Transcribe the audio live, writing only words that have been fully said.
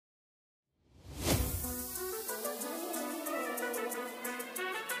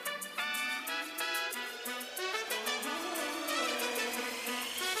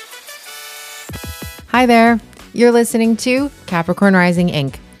Hi there. You're listening to Capricorn Rising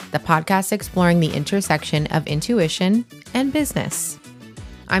Inc., the podcast exploring the intersection of intuition and business.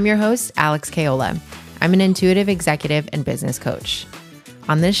 I'm your host, Alex Kayola. I'm an intuitive executive and business coach.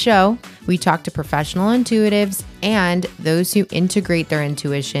 On this show, we talk to professional intuitives and those who integrate their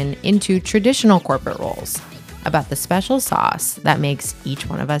intuition into traditional corporate roles about the special sauce that makes each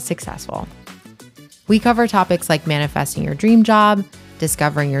one of us successful. We cover topics like manifesting your dream job,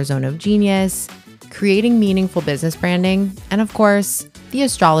 discovering your zone of genius, creating meaningful business branding, and of course, the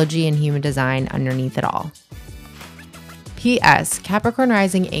astrology and human design underneath it all. P.S. Capricorn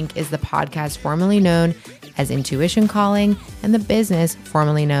Rising Inc. is the podcast formerly known as Intuition Calling and the business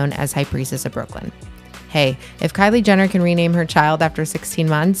formerly known as High Priestess of Brooklyn. Hey, if Kylie Jenner can rename her child after 16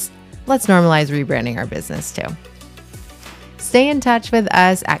 months, let's normalize rebranding our business too. Stay in touch with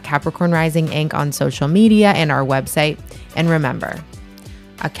us at Capricorn Rising Inc. on social media and our website. And remember,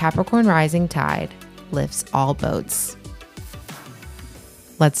 a Capricorn rising tide lifts all boats.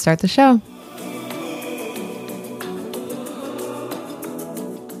 Let's start the show.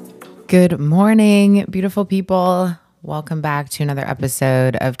 Good morning, beautiful people. Welcome back to another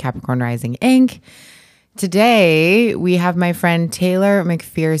episode of Capricorn Rising Inc. Today, we have my friend Taylor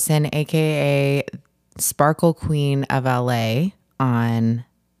McPherson, aka Sparkle Queen of LA, on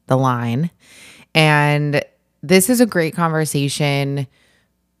the line. And this is a great conversation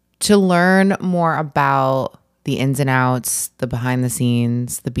to learn more about the ins and outs, the behind the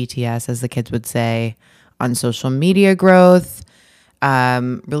scenes, the BTS, as the kids would say, on social media growth,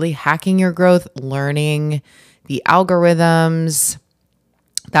 really hacking your growth, learning the algorithms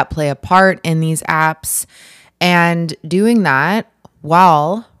that play a part in these apps, and doing that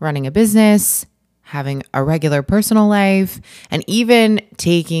while running a business, having a regular personal life, and even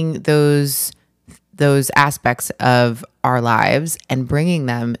taking those aspects of our lives and bringing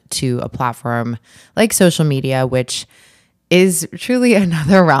them to a platform like social media, which is truly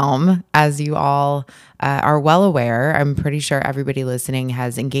another realm, as you all are well aware. I'm pretty sure everybody listening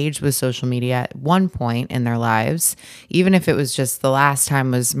has engaged with social media at one point in their lives, even if it was just the last time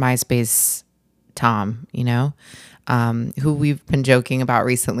was MySpace Tom, who we've been joking about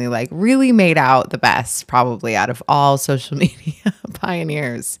recently, like really made out the best probably out of all social media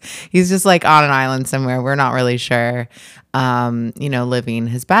pioneers. He's just like on an island somewhere. We're not really sure, living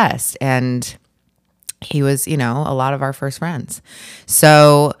his best. And he was, a lot of our first friends.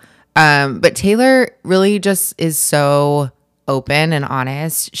 So, but Taylor really just is so open and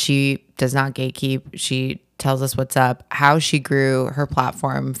honest. She does not gatekeep. She tells us what's up, how she grew her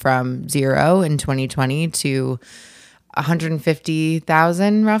platform from 0 in 2020 to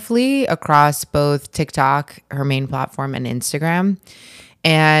 150,000 roughly across both TikTok, her main platform, and Instagram.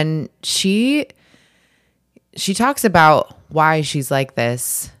 And she talks about why she's like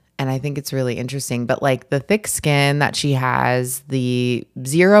this. And I think it's really interesting, but like the thick skin that she has, the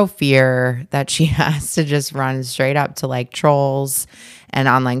zero fear that she has to just run straight up to like trolls and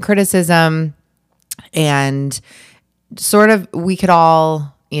online criticism. And sort of, we could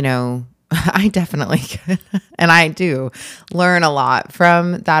all, I definitely could, and I do learn a lot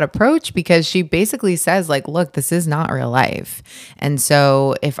from that approach, because she basically says like, look, this is not real life. And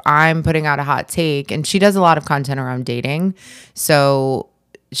so if I'm putting out a hot take, and she does a lot of content around dating, so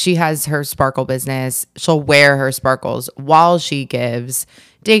she has her sparkle business. She'll wear her sparkles while she gives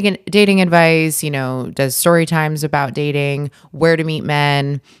dating advice, does story times about dating, where to meet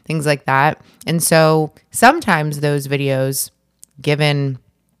men, things like that. And so sometimes those videos, given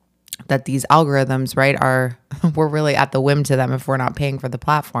that these algorithms, right, we're really at the whim to them if we're not paying for the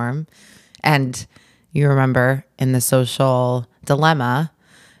platform. And you remember in The Social Dilemma,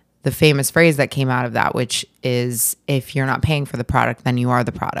 the famous phrase that came out of that, which is, if you're not paying for the product, then you are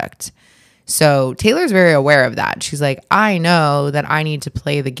the product. So Taylor's very aware of that. She's like, I know that I need to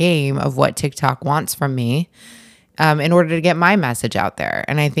play the game of what TikTok wants from me in order to get my message out there.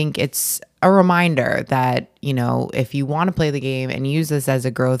 And I think it's a reminder that, if you want to play the game and use this as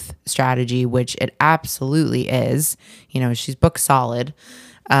a growth strategy, which it absolutely is, she's booked solid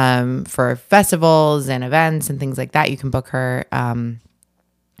for festivals and events and things like that. You can book her. And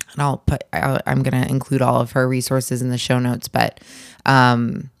I'm going to include all of her resources in the show notes, but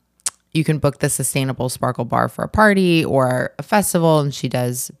you can book the Sustainable Sparkle Bar for a party or a festival, and she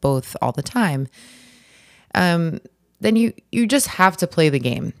does both all the time. Then you just have to play the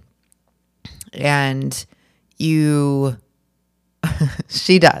game. And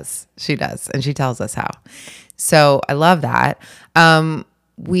she does, and she tells us how. So I love that.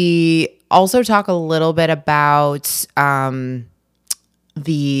 We also talk a little bit about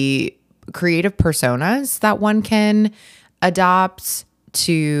the creative personas that one can adopt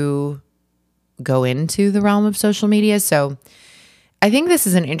to go into the realm of social media. So I think this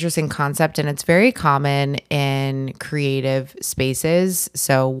is an interesting concept, and it's very common in creative spaces.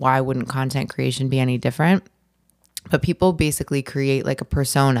 So why wouldn't content creation be any different? But people basically create like a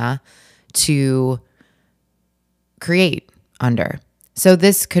persona to create under. So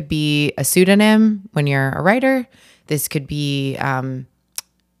this could be a pseudonym when you're a writer. This could be a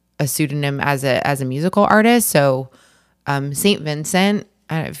pseudonym as a musical artist. So St. Vincent,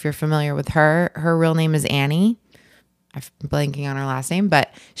 I don't know if you're familiar with her real name is Annie. I'm blanking on her last name,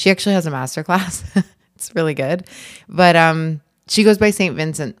 but she actually has a masterclass. It's really good. But she goes by St.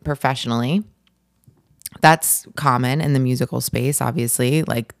 Vincent professionally. That's common in the musical space, obviously.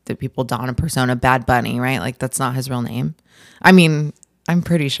 Like the people don a persona, Bad Bunny, right? Like that's not his real name. I mean, I'm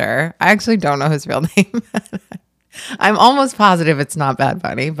pretty sure. I actually don't know his real name. I'm almost positive it's not Bad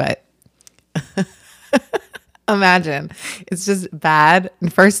Bunny, but imagine. It's just Bad.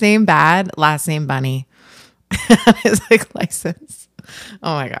 First name Bad, last name Bunny. His like license.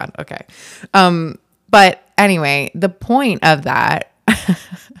 Oh my God. Okay. But anyway, the point of that,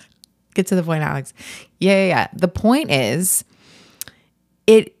 get to the point, Alex. Yeah. The point is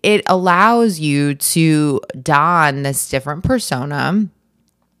it allows you to don this different persona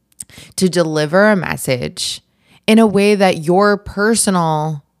to deliver a message in a way that your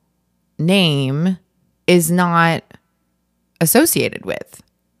personal name is not associated with.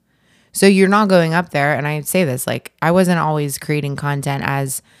 So you're not going up there, and I say this, like I wasn't always creating content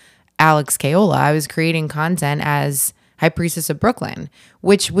as Alex Kayola. I was creating content as High Priestess of Brooklyn,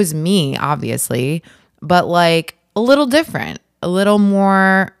 which was me, obviously, but like a little different, a little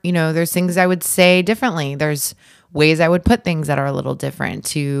more, there's things I would say differently. There's ways I would put things that are a little different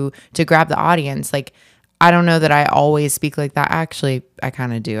to grab the audience. Like, I don't know that I always speak like that. Actually, I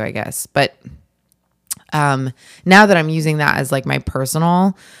kind of do, I guess. But now that I'm using that as like my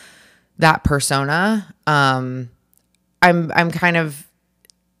personal, that persona, I'm kind of,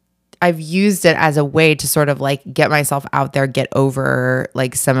 I've used it as a way to sort of like get myself out there, get over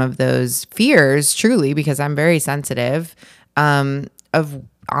like some of those fears truly, because I'm very sensitive of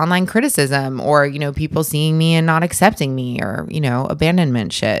online criticism or, people seeing me and not accepting me or,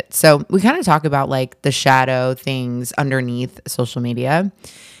 abandonment shit. So we kind of talk about like the shadow things underneath social media.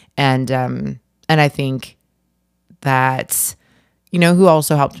 And I think that, who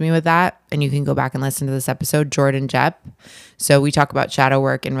also helped me with that, and you can go back and listen to this episode, Jordan Jepp. So we talk about shadow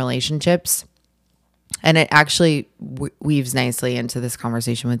work in relationships. And it actually weaves nicely into this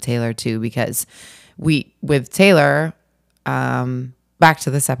conversation with Taylor too, because with Taylor, back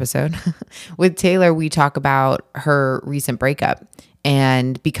to this episode, with Taylor, we talk about her recent breakup.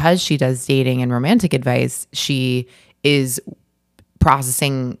 And because she does dating and romantic advice, she is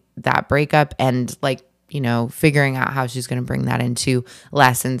processing that breakup and like, figuring out how she's going to bring that into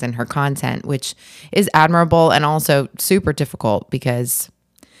lessons in her content, which is admirable and also super difficult because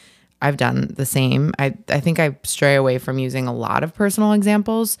I've done the same. I think I stray away from using a lot of personal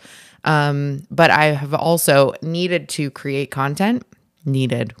examples, but I have also needed to create content,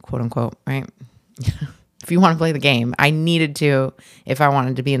 quote unquote, right? If you want to play the game, I needed to if I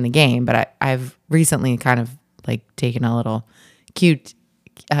wanted to be in the game, but I've recently kind of like taken a little cute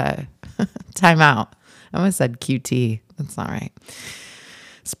time out. I almost said QT. That's not right.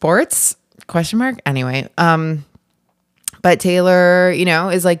 Sports? Question mark? Anyway, but Taylor,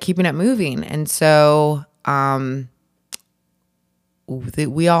 is like keeping it moving. And so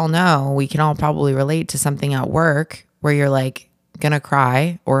we all know, we can all probably relate to something at work where you're like going to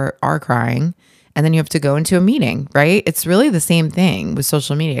cry or are crying, and then you have to go into a meeting, right? It's really the same thing with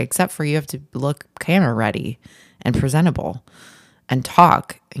social media, except for you have to look camera ready and presentable and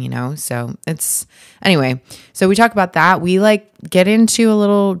talk, so it's anyway. So we talk about that. We like get into a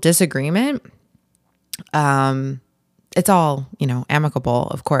little disagreement. It's all, amicable,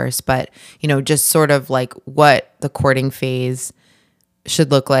 of course, but, just sort of like what the courting phase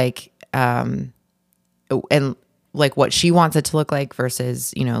should look like, and like what she wants it to look like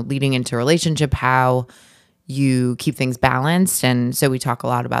versus, leading into a relationship, how you keep things balanced. And so we talk a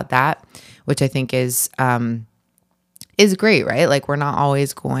lot about that, which I think is great, right? Like we're not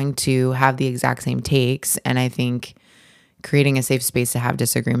always going to have the exact same takes. And I think creating a safe space to have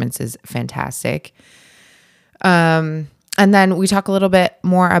disagreements is fantastic. And then we talk a little bit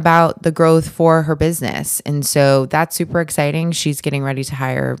more about the growth for her business. And so that's super exciting. She's getting ready to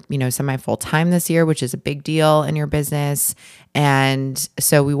hire, semi full-time this year, which is a big deal in your business. And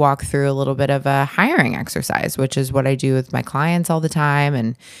so we walk through a little bit of a hiring exercise, which is what I do with my clients all the time.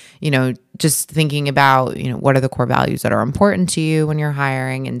 And, just thinking about, what are the core values that are important to you when you're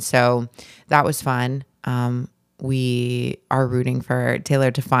hiring. And so that was fun. we are rooting for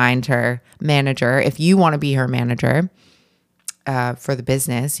Taylor to find her manager. If you want to be her manager for the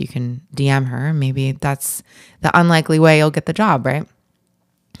business, you can DM her. Maybe that's the unlikely way you'll get the job, right?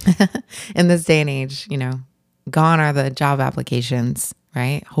 In this day and age, gone are the job applications,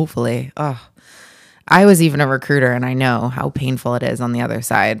 right? Hopefully. Oh, I was even a recruiter and I know how painful it is on the other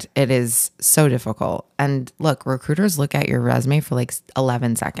side. It is so difficult. And look, recruiters look at your resume for like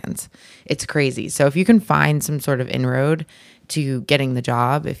 11 seconds. It's crazy. So if you can find some sort of inroad to getting the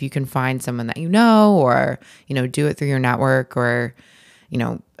job, if you can find someone that or, do it through your network or,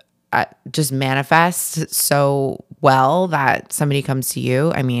 just manifest so well that somebody comes to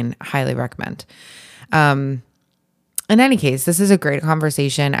you, I mean, highly recommend. In any case, this is a great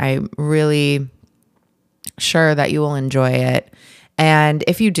conversation. I'm really sure that you will enjoy it. And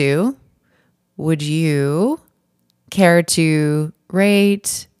if you do, would you care to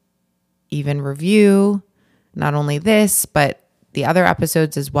rate, even review, not only this, but the other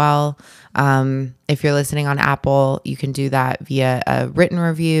episodes as well? If you're listening on Apple, you can do that via a written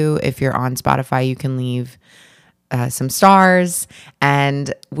review. If you're on Spotify, you can leave some stars,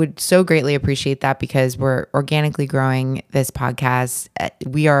 and would so greatly appreciate that because we're organically growing this podcast.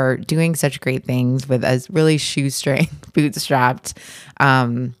 We are doing such great things with a really shoestring, bootstrapped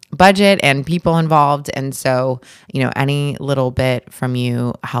budget and people involved. And so, any little bit from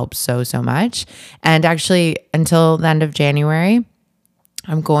you helps so much. And actually, until the end of January,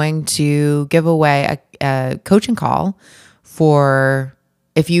 I'm going to give away a coaching call for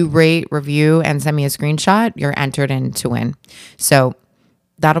if you rate, review, and send me a screenshot, you're entered in to win. So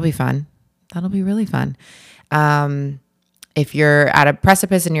that'll be fun. That'll be really fun. If you're at a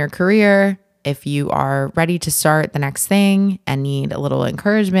precipice in your career, if you are ready to start the next thing and need a little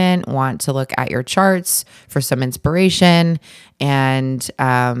encouragement, want to look at your charts for some inspiration and,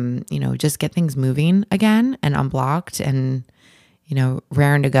 just get things moving again and unblocked and,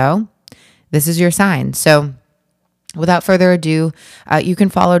 raring to go, this is your sign. So without further ado, you can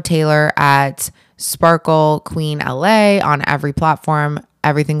follow Taylor at Sparkle Queen LA on every platform.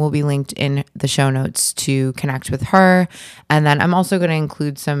 Everything will be linked in the show notes to connect with her. And then I'm also going to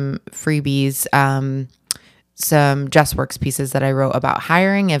include some freebies, some JustWorks pieces that I wrote about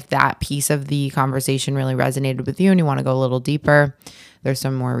hiring. If that piece of the conversation really resonated with you and you want to go a little deeper, there's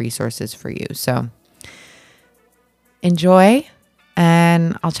some more resources for you. So enjoy,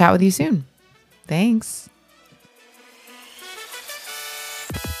 and I'll chat with you soon. Thanks.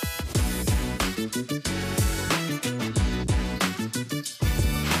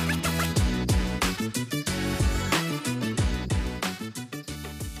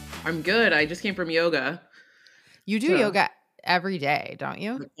 I'm good. I just came from yoga. You do yoga every day, don't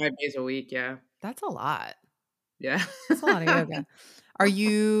you? 5 days a week, yeah. That's a lot. Yeah. That's a lot of yoga. Are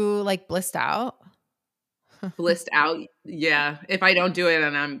you like blissed out? Blissed out? Yeah. If I don't do it,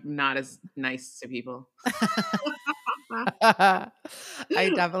 then I'm not as nice to people. I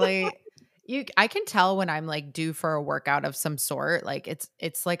definitely I can tell when I'm like due for a workout of some sort. Like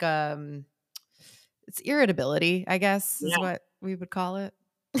it's like it's irritability, I guess is what we would call it.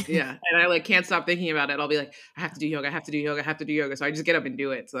 Yeah. And I can't stop thinking about it. I'll be like, I have to do yoga, I have to do yoga, I have to do yoga. So I just get up and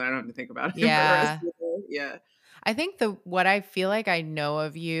do it so I don't have to think about it for the rest of the day. Yeah. I think what I feel like I know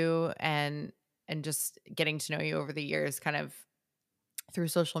of you and just getting to know you over the years kind of through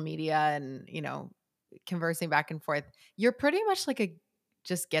social media and, conversing back and forth, you're pretty much like a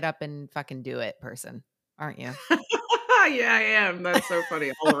just get up and fucking do it person, aren't you? Yeah, I am. That's so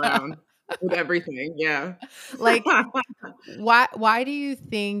funny all around with everything. Yeah. Like why do you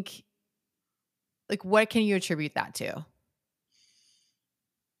think, like, what can you attribute that to?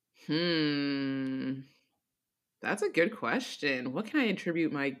 That's a good question. What can I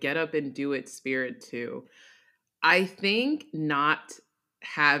attribute my get up and do it spirit to? I think not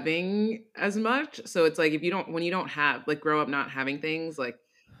having as much. So it's like when you don't have, like, grow up not having things, like,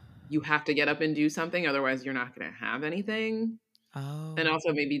 you have to get up and do something. Otherwise, you're not going to have anything. Oh. And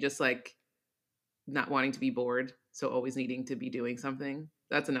also maybe just like not wanting to be bored. So always needing to be doing something.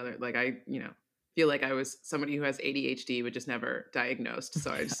 That's another, like, I feel like I was somebody who has ADHD, but just never diagnosed. So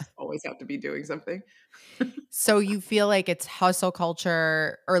I just always have to be doing something. So you feel like it's hustle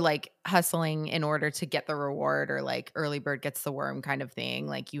culture or like hustling in order to get the reward or like early bird gets the worm kind of thing.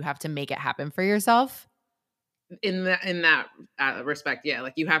 Like you have to make it happen for yourself. In that respect, yeah.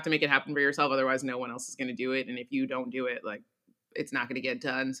 Like you have to make it happen for yourself. Otherwise, no one else is going to do it. And if you don't do it, like it's not going to get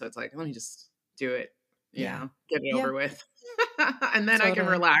done. So it's like, let me just do it. Get it over with. And then I can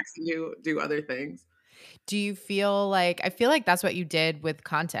relax and do other things. Do you feel like, I feel like that's what you did with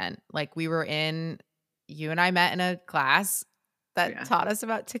content. Like you and I met in a class that taught us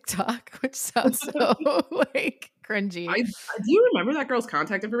about TikTok, which sounds so like Cringy. Do you remember that girl's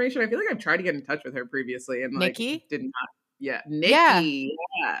contact information? I feel like I've tried to get in touch with her previously and like Nikki? did not. Yeah, Yeah. Nikki.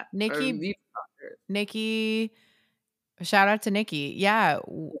 Yeah, Nikki, need to talk to her. Nikki, shout out to Nikki. Yeah,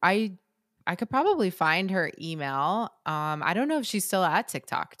 I could probably find her email. I don't know if she's still at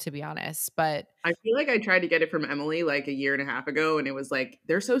TikTok, to be honest, but I feel like I tried to get it from Emily like a year and a half ago, and it was like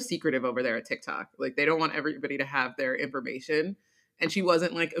they're so secretive over there at TikTok. Like they don't want everybody to have their information, and she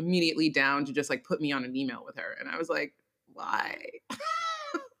wasn't like immediately down to just like put me on an email with her, and I was like, why?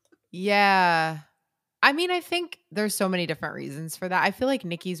 yeah. I mean, I think there's so many different reasons for that. I feel like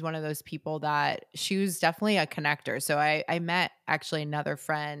Nikki's one of those people that she was definitely a connector. So I met actually another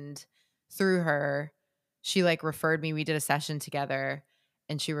friend through her. She like referred me. We did a session together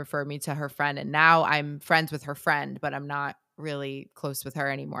and she referred me to her friend. And now I'm friends with her friend, but I'm not really close with her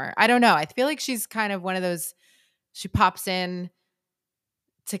anymore. I don't know. I feel like she's kind of one of those, she pops in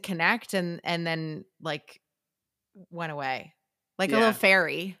to connect and then like went away. Like a little Yeah,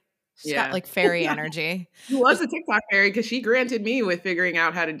 fairy. She's got yeah. like fairy energy. She was a TikTok fairy because she granted me with figuring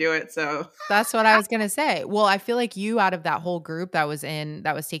out how to do it. So That's what I was gonna say. Well, I feel like you out of that whole group that was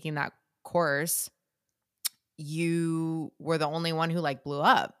taking that course, you were the only one who like blew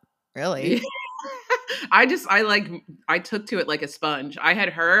up, yeah. really. I took to it like a sponge. I had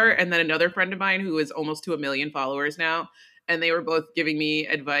her and then another friend of mine who is almost to 1 million followers now, and they were both giving me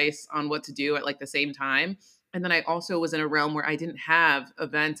advice on what to do at like the same time. And then I also was in a realm where I didn't have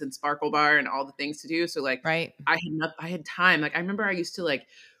events and Sparkle Bar and all the things to do. So like Right? I had time. Like I remember I used to like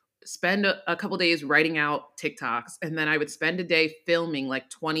spend a couple days writing out TikToks, and then I would spend a day filming like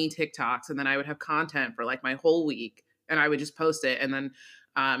 20 TikToks, and then I would have content for like my whole week, and I would just post it. And then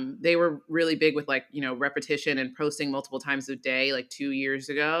they were really big with like repetition and posting multiple times a day like 2 years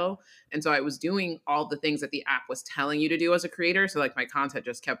ago, and so I was doing all the things that the app was telling you to do as a creator. So like my content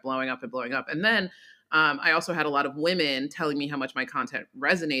just kept blowing up and blowing up, and then I also had a lot of women telling me how much my content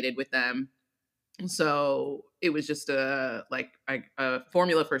resonated with them, so it was just a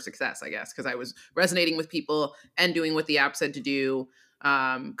formula for success, I guess, because I was resonating with people and doing what the app said to do,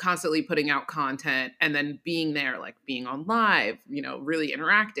 constantly putting out content and then being there, like being on live, really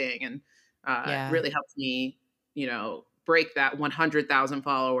interacting, and Yeah. really helped me, break that 100,000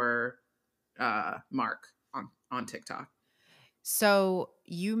 follower mark on TikTok. So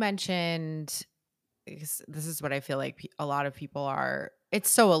you mentioned this is what I feel like a lot of people are. It's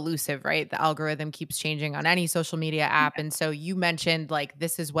so elusive, right? The algorithm keeps changing on any social media app, and so you mentioned like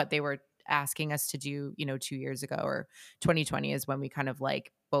this is what they were asking us to do, 2 years ago or 2020 is when we kind of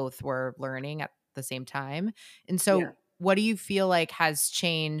like both were learning at the same time. And Yeah. so, what do you feel like has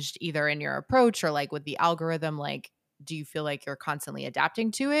changed either in your approach or like with the algorithm? Like, do you feel like you're constantly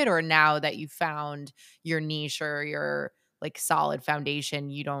adapting to it, or now that you found your niche or your like solid foundation,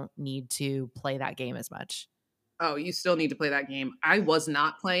 you don't need to play that game as much? Oh, you still need to play that game. I was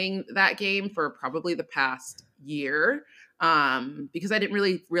not playing that game for probably the past year, because I didn't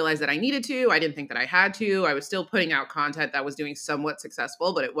really realize that I needed to. I didn't think that I had to. I was still putting out content that was doing somewhat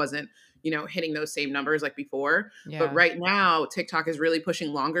successful, but it wasn't, hitting those same numbers like before. But Yeah. right now, TikTok is really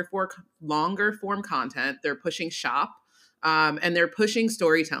pushing longer form content. They're pushing shop. And they're pushing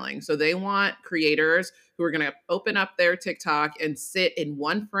storytelling. So they want creators who are going to open up their TikTok and sit in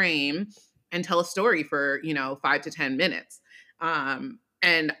one frame and tell a story for 5 to 10 minutes.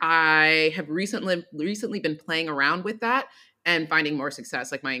 And I have recently been playing around with that and finding more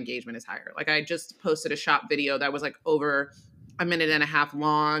success. Like my engagement is higher. Like I just posted a shop video that was like over a minute and a half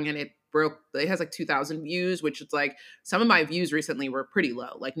long, and it has like 2,000 views, which is like some of my views recently were pretty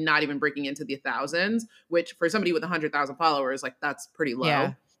low, like not even breaking into the thousands, which for somebody with 100,000 followers, like that's pretty Yeah.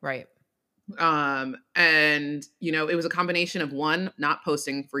 low. Right. And it was a combination of one, not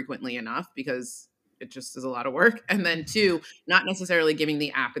posting frequently enough because it just is a lot of work, and then two, not necessarily giving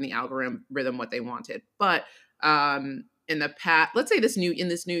the app and the algorithm what they wanted. But in the past, let's say in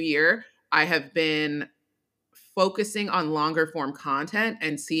this new year, I have been focusing on longer form content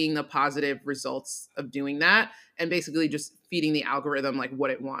and seeing the positive results of doing that, and basically just feeding the algorithm like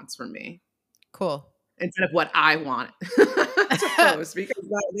what it wants from me Cool. instead of what I want to post, because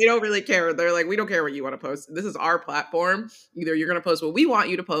they don't really care. They're like, we don't care what you want to post. This is our platform. Either you're going to post what we want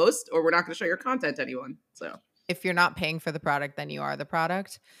you to post, or we're not going to show your content to anyone. So, If you're not paying for the product, then you are the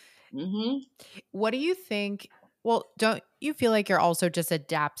product. mhm. What do you think? Well, don't you feel like you're also just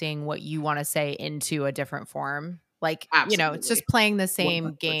adapting what you want to say into a different form? Like, it's Absolutely. just playing the same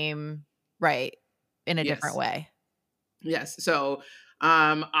 100%. game, right, in a different Yes. way. Yes. So,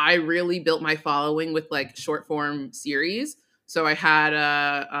 I really built my following with like short form series. So I had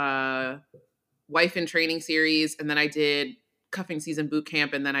a wife in training series, and then I did Cuffing Season Boot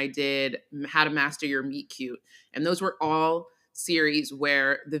Camp, and then I did How to Master Your Meet Cute. And those were all series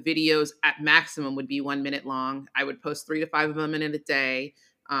where the videos at maximum would be 1 minute long. I would post 3 to 5 of them in a day,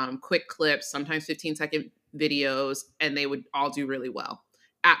 quick clips, sometimes 15-second videos, and they would all do really well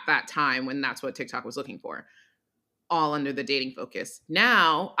at that time when that's what TikTok was looking for, all under the dating focus.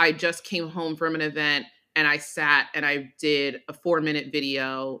 Now I just came home from an event and I sat and I did a 4-minute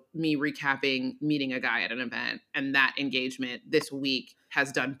video, me recapping meeting a guy at an event. And that engagement this week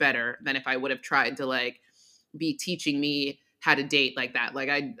has done better than if I would have tried to like be teaching me how to date like that. Like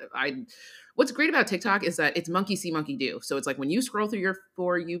what's great about TikTok is that it's monkey see, monkey do. So it's like when you scroll through your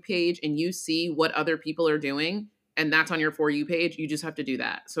For You page and you see what other people are doing, and that's on your For You page, you just have to do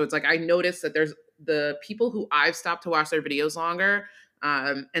that. So it's like I noticed that there's the people who I've stopped to watch their videos longer,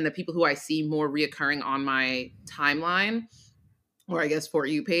 and the people who I see more reoccurring on my timeline, or I guess For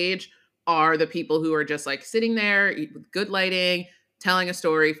You page, are the people who are just like sitting there with good lighting, telling a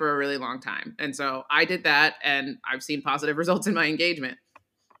story for a really long time. And so I did that, and I've seen positive results in my engagement.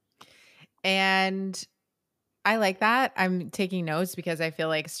 And I like that. I'm taking notes because I feel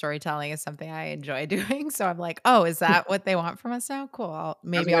like storytelling is something I enjoy doing. So I'm like, oh, is that what they want from us now? Cool.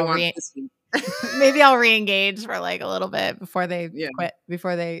 That's what I want this week. Maybe I'll re-engage for like a little bit before they Yeah. quit,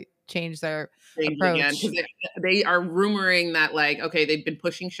 before they change their Change approach. again, because they are rumoring that like, okay, they've been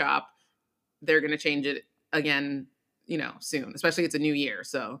pushing shop. They're going to change it again, you know, soon, especially it's a new year.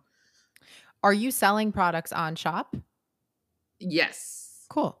 So are you selling products on Shop? Yes.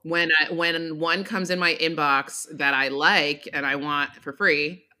 Cool. When one comes in my inbox that I like and I want for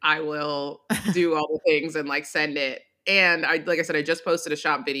free, I will do all the things and like send it. And like I said, I just posted a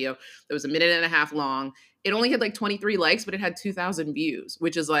shop video that was 1.5 minutes long. It only had like 23 likes, but it had 2,000 views,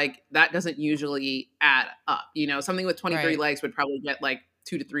 which is like, that doesn't usually add up. You know, something with 23 likes would probably get like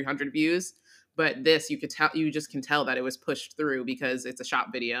 200 to 300 views. But this, you just can tell that it was pushed through because it's a shop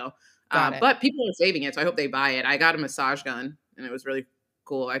video. But people are saving it, so I hope they buy it. I got a massage gun, and it was really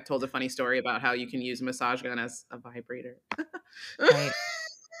cool. I told a funny story about how you can use a massage gun as a vibrator. Right.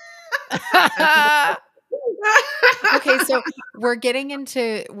 Okay, so we're getting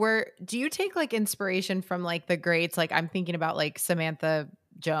into do you take like inspiration from like the greats? Like I'm thinking about like Samantha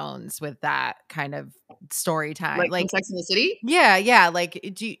Jones with that kind of story time. Like Sex and the City? Yeah. Like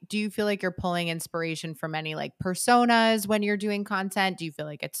do you feel like you're pulling inspiration from any like personas when you're doing content? Do you feel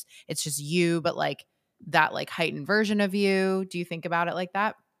like it's just you, but like that like heightened version of you? Do you think about it like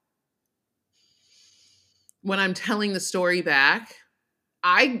that? When I'm telling the story back,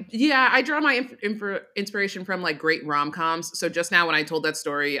 I draw my inspiration from like great rom-coms. So just now when I told that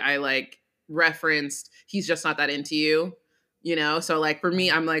story, I like referenced He's Just Not That Into You, you know? So like for me,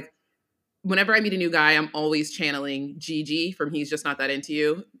 I'm like, whenever I meet a new guy, I'm always channeling Gigi from He's Just Not That Into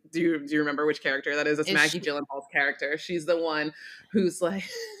You. Do you remember which character that is? It's Maggie Gyllenhaal's character. She's the one who's like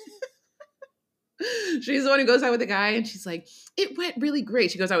she's the one who goes out with the guy and she's like, it went really great.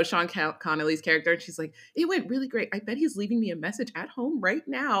 She goes out with Sean Connolly's character and she's like, it went really great. I bet he's leaving me a message at home right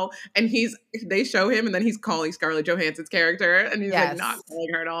now. And they show him and then he's calling Scarlett Johansson's character and he's like not calling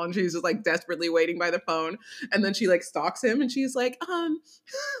her at all. And she's just like desperately waiting by the phone. And then she like stalks him and she's like, he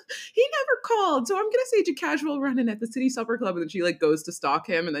never called. So I'm going to stage a casual run-in at the City Supper Club. And then she like goes to stalk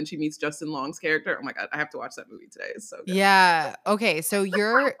him and then she meets Justin Long's character. Oh my God, I have to watch that movie today. It's so good. Yeah. Okay. So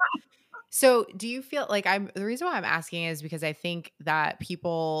So do you feel like the reason why I'm asking is because I think that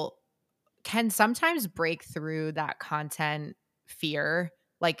people can sometimes break through that content fear,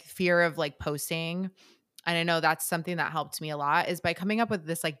 like fear of like posting. And I know that's something that helped me a lot is by coming up with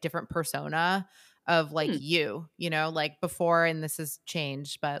this like different persona of like you know, like before, and this has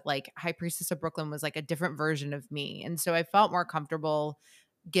changed, but like High Priestess of Brooklyn was like a different version of me. And so I felt more comfortable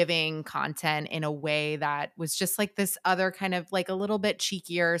giving content in a way that was just like this other kind of like a little bit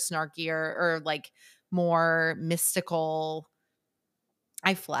cheekier, snarkier, or like more mystical.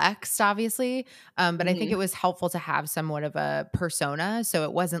 I flexed, obviously, but I think it was helpful to have somewhat of a persona, so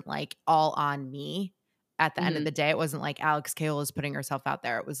it wasn't like all on me. At the end of the day, it wasn't like Alex Kale is putting herself out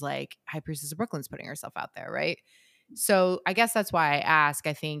there. It was like High Priestess of Brooklyn's putting herself out there, right? So I guess that's why I ask.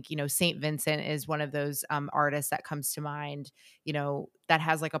 I think, you know, St. Vincent is one of those artists that comes to mind, you know, that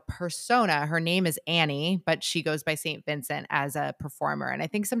has like a persona. Her name is Annie, but she goes by St. Vincent as a performer. And I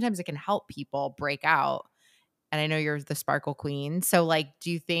think sometimes it can help people break out. And I know you're the Sparkle Queen. So like,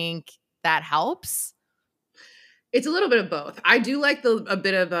 do you think that helps? It's a little bit of both. I do like there's a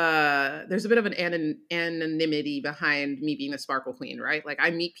bit of an anonymity behind me being a Sparkle Queen, right? Like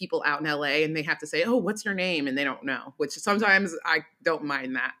I meet people out in LA and they have to say, oh, what's your name? And they don't know, which sometimes I don't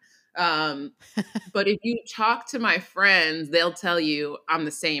mind that. But if you talk to my friends, they'll tell you I'm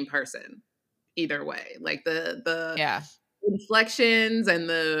the same person either way. Like the inflections and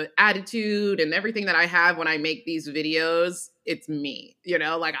the attitude and everything that I have when I make these videos, it's me. You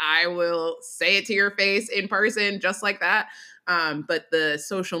know, like I will say it to your face in person just like that. But the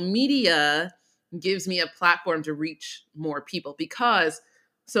social media gives me a platform to reach more people because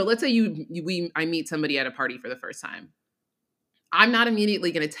so let's say I meet somebody at a party for the first time. I'm not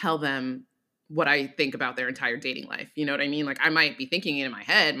immediately going to tell them what I think about their entire dating life. You know what I mean? Like I might be thinking it in my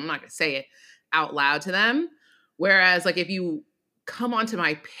head. I'm not going to say it out loud to them. Whereas like if you come onto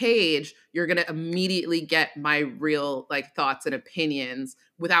my page, you're going to immediately get my real like thoughts and opinions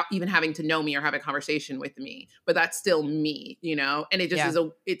without even having to know me or have a conversation with me. But that's still me, you know? And it just Yeah. is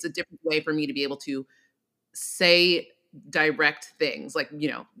it's a different way for me to be able to say direct things like, you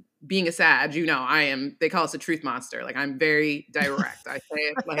know, being a Sag, you know, I am, they call us a truth monster. Like I'm very direct. I say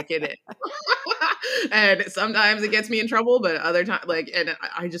it like it is. And sometimes it gets me in trouble, but other times, like, and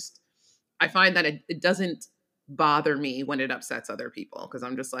I just, I find that it doesn't bother me when it upsets other people because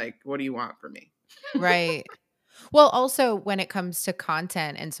I'm just like, what do you want from me? Right. Well, also when it comes to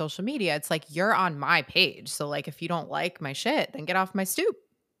content and social media, it's like you're on my page. So like if you don't like my shit, then get off my stoop.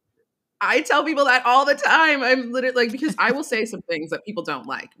 I tell people that all the time. I'm literally like, because I will say some things that people don't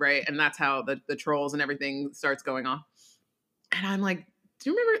like, right? And that's how the trolls and everything starts going on. And I'm like,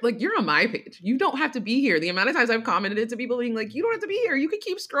 do you remember? Like, you're on my page. You don't have to be here. The amount of times I've commented it to people being like, you don't have to be here. You can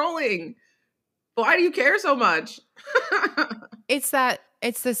keep scrolling. Why do you care so much? It's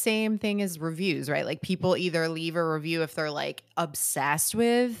the same thing as reviews, right? Like people either leave a review if they're like obsessed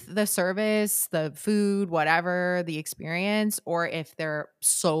with the service, the food, whatever, the experience, or if they're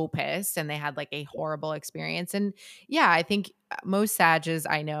so pissed and they had like a horrible experience. And yeah, I think most Sages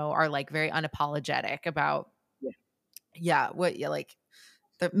I know are like very unapologetic about Yeah. yeah, what yeah, like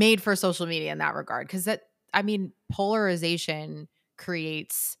they're made for social media in that regard. Cause that I mean, polarization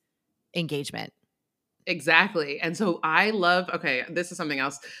creates engagement. Exactly. And so I love, okay, this is something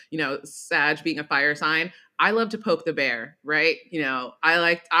else, you know, Sag being a fire sign. I love to poke the bear, right? You know,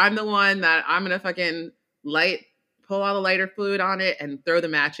 I'm the one that I'm going to fucking light, pull all the lighter fluid on it and throw the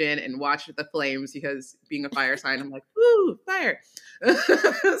match in and watch the flames because being a fire sign, I'm like, ooh, fire.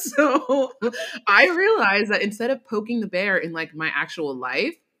 So I realized that instead of poking the bear in like my actual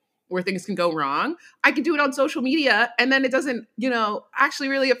life, where things can go wrong, I can do it on social media and then it doesn't, you know, actually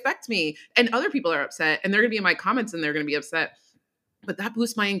really affect me. And other people are upset and they're going to be in my comments and they're going to be upset. But that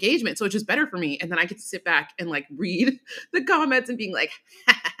boosts my engagement. So it's just better for me. And then I get to sit back and like read the comments and being like,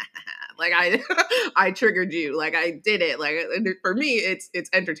 like I triggered you. Like I did it. Like for me, it's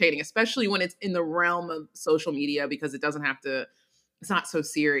entertaining, especially when it's in the realm of social media because it doesn't have to, it's not so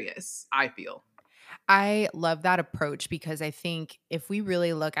serious, I feel. I love that approach because I think if we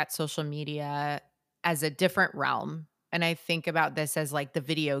really look at social media as a different realm, and I think about this as like the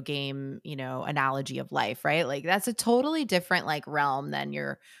video game, you know, analogy of life, right? Like that's a totally different like realm than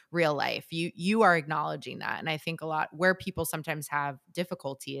your real life. You are acknowledging that. And I think a lot where people sometimes have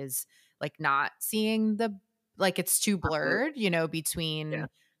difficulty is like not seeing the like it's too Absolutely. blurred, you know, Yeah. between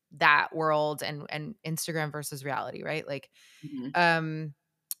that world and Instagram versus reality, right? Like Mhm. um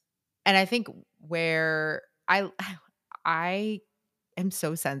and I think where I am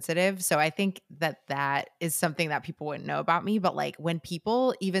so sensitive, so I think that that is something that people wouldn't know about me, but, like, when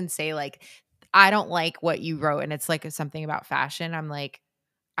people even say, like, "I don't like what you wrote," and it's, like, something about fashion, I'm like,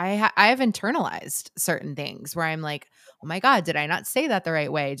 I have internalized certain things where I'm like, "Oh my god, did I not say that the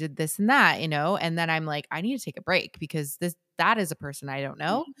right way? Did this and that," you know? And then I'm like, "I need to take a break because that is a person I don't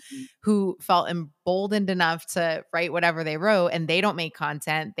know Mhm. who felt emboldened enough to write whatever they wrote and they don't make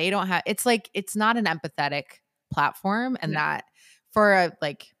content. They don't have it's like it's not an empathetic platform and No. that for a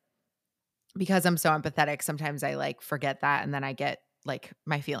like because I'm so empathetic, sometimes I like forget that and then I get like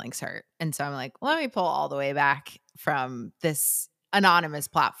my feelings hurt. And so I'm like, let me pull all the way back from this anonymous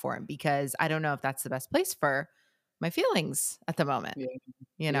platform because I don't know if that's the best place for my feelings at the moment, Yeah.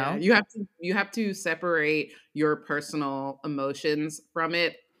 you Yeah. know? You have to separate your personal emotions from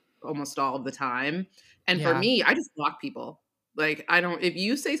it almost all of the time. And for Yeah. me, I just block people. Like I don't if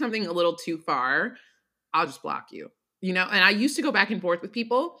you say something a little too far, I'll just block you. You know, and I used to go back and forth with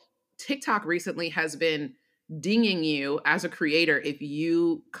people. TikTok recently has been dinging you as a creator if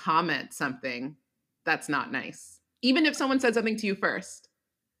you comment something that's not nice. Even if someone said something to you first.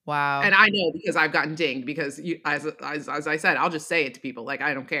 Wow. And I know because I've gotten dinged because you as I said, I'll just say it to people, like,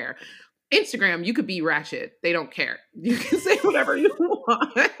 I don't care. Instagram, you could be ratchet. They don't care. You can say whatever you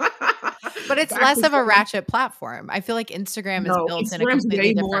want. But it's Back less to of a someone ratchet platform. I feel like Instagram is no, built in a Instagram's completely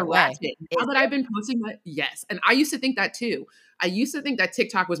way more different way. ratchet. Now Is that I've it? been posting that yes, and I used to think that too. I used to think that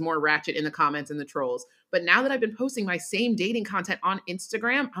TikTok was more ratchet in the comments and the trolls, but now that I've been posting my same dating content on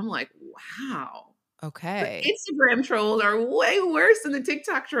Instagram, I'm like, "Wow." The Okay. Instagram trolls are way worse than the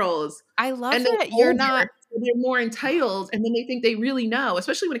TikTok trolls. I love And they're that you're not. older, so they're more entitled, and then they think they really know,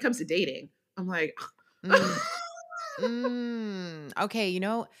 especially when it comes to dating. I'm like, Mm, okay,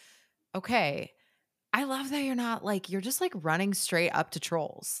 okay. I love that you're not like you're just like running straight up to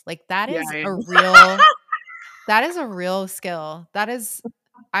trolls. Like yeah, I am. that is a real skill.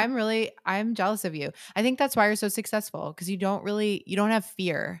 I'm jealous of you. I think that's why you're so successful because you don't have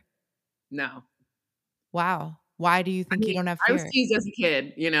fear. No. Wow. Why do you I think you mean, don't have I was fear? teased as a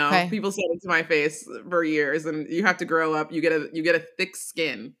kid, Okay. people said it to my face for years, and you have to grow up. You get a thick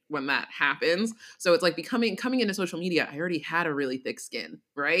skin when that happens. So it's like coming into social media, I already had a really thick skin,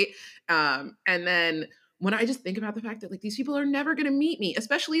 right? And then when I just think about the fact that like these people are never gonna meet me,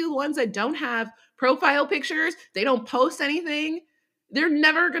 especially the ones that don't have profile pictures, they don't post anything. They're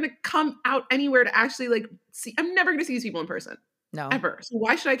never gonna come out anywhere to actually like see. I'm never gonna see these people in person No. ever. So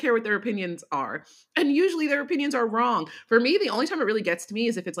why should I care what their opinions are? And usually their opinions are wrong. For me, the only time it really gets to me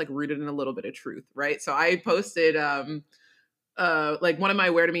is if it's like rooted in a little bit of truth, right? So I posted like one of my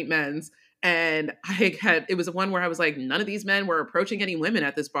where to meet men's, and it was one where I was like, none of these men were approaching any women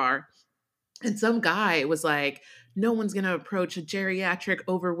at this bar. And some guy was like, no one's gonna approach a geriatric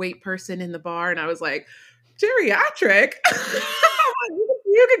overweight person in the bar. And I was like, geriatric?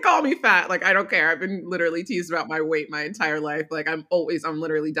 You can call me fat. Like, I don't care. I've been literally teased about my weight my entire life. Like, I'm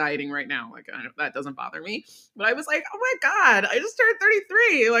literally dieting right now. Like, that doesn't bother me. But I was like, oh my God, I just turned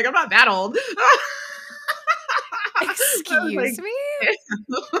 33. Like, I'm not that old. I was Excuse like, me?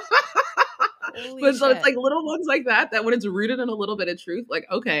 Holy but so it's shit. like little ones like that when it's rooted in a little bit of truth, like,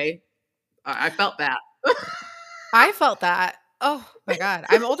 okay, I felt that. I felt that. Oh my God.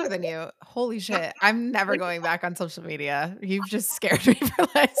 I'm older than you. Holy shit. I'm never going back on social media. You've just scared me for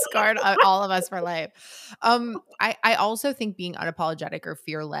life, scarred all of us for life. I also think being unapologetic or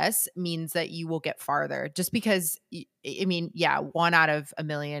fearless means that you will get farther just because I mean, yeah, one out of a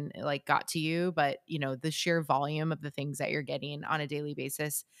million like got to you, but the sheer volume of the things that you're getting on a daily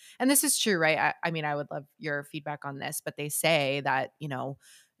basis. And this is true, right? I mean, I would love your feedback on this, but they say that,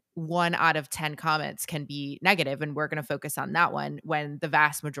 1 out of 10 comments can be negative, and we're going to focus on that one when the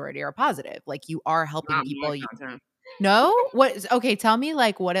vast majority are positive. Like you are helping Not my people. content. No? Okay, tell me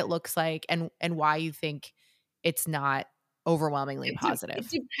like what it looks like and why you think it's not overwhelmingly It positive.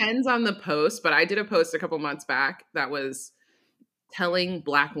 depends on the post, but I did a post a couple months back that was telling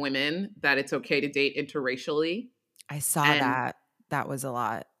Black women that it's okay to date interracially. I saw And that. That was a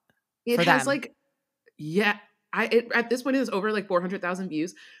lot it for has them. like, yeah, at this point it has over like 400,000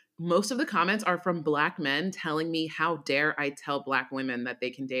 views. Most of the comments are from Black men telling me how dare I tell Black women that they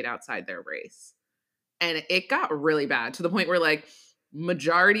can date outside their race. And it got really bad to the point where like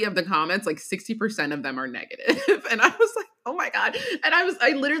majority of the comments, like 60% of them are negative. And I was like, oh my God. And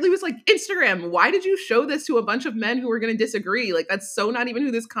I literally was like, Instagram, why did you show this to a bunch of men who were going to disagree? Like, that's so not even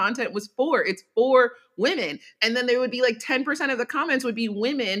who this content was for. It's for women. And then there would be like 10% of the comments would be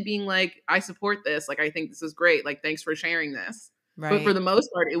women being like, I support this. Like, I think this is great. Like, thanks for sharing this. But for Right. the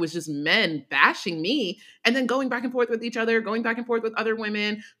most part, it was just men bashing me and then going back and forth with each other, going back and forth with other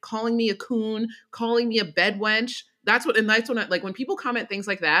women, calling me a coon, calling me a bed wench. That's when like when people comment things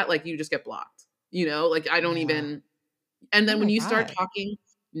like that, like you just get blocked. Like I don't Yeah. even. And Oh then when my you start God. talking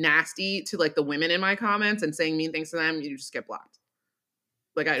nasty to like the women in my comments and saying mean things to them, you just get blocked.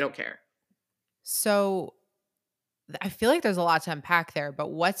 Like I don't care. So I feel like there's a lot to unpack there, but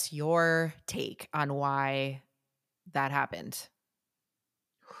what's your take on why that happened?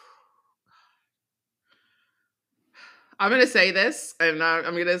 I'm gonna say this, and I'm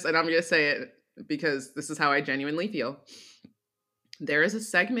gonna say it because this is how I genuinely feel. There is a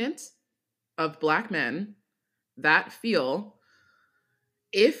segment of Black men that feel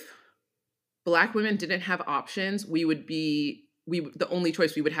if Black women didn't have options, the only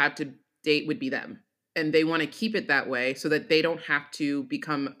choice we would have to date would be them. And they want to keep it that way so that they don't have to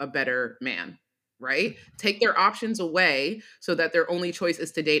become a better man, right? Take their options away so that their only choice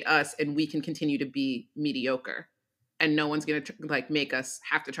is to date us and we can continue to be mediocre. And no one's going to like make us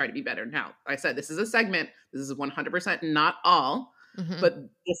have to try to be better. Now, I said this is a segment. This is 100% not all, Mhm. but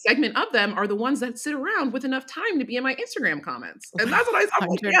the segment of them are the ones that sit around with enough time to be in my Instagram comments. And that's what I'm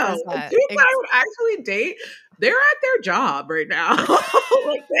like, yo, like 100%. dudes that I would actually date, they're at their job right now.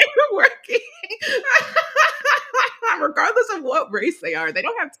 Like they're working. Regardless of what race they are. They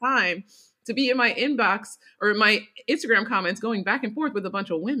don't have time to be in my inbox or in my Instagram comments going back and forth with a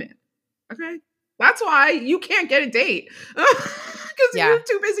bunch of women. Okay? That's why you can't get a date. Because Yeah. you're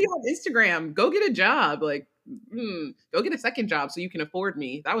too busy on Instagram. Go get a job. Like, go get a second job so you can afford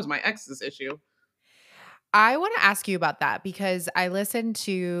me. That was my ex's issue. I want to ask you about that because I listened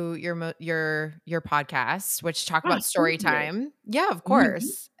to your podcast, which talk Ah, about thank story you. time. Yeah, of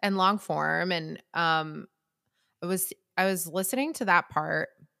Mhm. course, and long form, and I was listening to that part.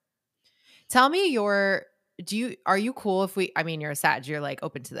 Tell me your are you cool if we I mean, you're a Sag, you're, like,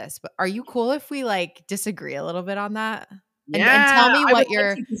 open to this, but are you cool if we, like, disagree a little bit on that? And Yeah, tell me I would what like your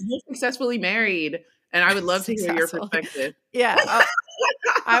to because you're successfully married, and I would love to hear your successful. perspective. Yeah,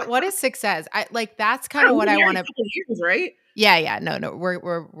 what is success? Like, that's I kinda we've what been I married a wanna couple years, right? Yeah, yeah. No, no,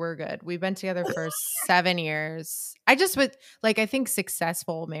 we're good. We've been together for 7 years. I just would like, I think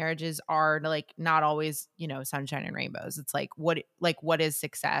successful marriages are, like, not always, sunshine and rainbows. It's what is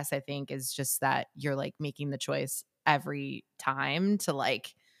success, I think, is just that you're, like, making the choice every time to,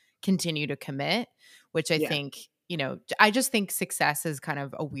 like, continue to commit, which I Yeah. think, I just think success is kind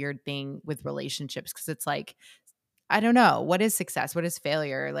of a weird thing with relationships because it's like, I don't know. What is success? What is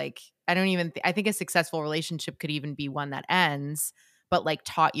failure? Like, I don't even I think a successful relationship could even be one that ends, but, like,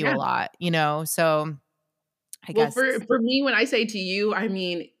 taught you a Yeah. lot, you know? So, I Well, guess for me, when I say to you, I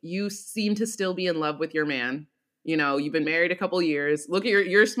mean, you seem to still be in love with your man. You know, you've been married a couple years. Look at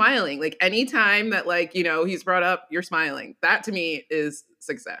you're smiling. Like anytime that like, he's brought up, you're smiling. That to me is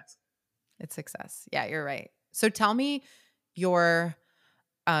success. it's success. Yeah, you're right. So tell me your,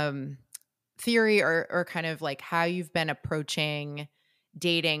 um, theory or kind of, like, how you've been approaching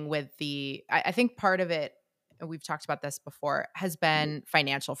dating with I think part of it, and we've talked about this before, has been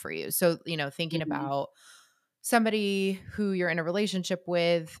financial for you. So, thinking Mhm. about somebody who you're in a relationship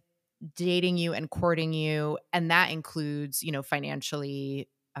with dating you and courting you, and that includes, financially,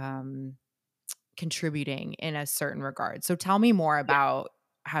 um, contributing in a certain regard. So tell me more about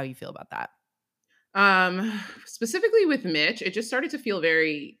how you feel about that. Specifically with Mitch, it just started to feel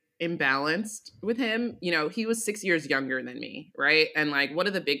very imbalanced with him. You know, he was 6 years younger than me, right? And like one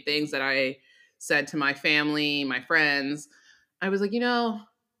of the big things that I said to my family, my friends, I was like,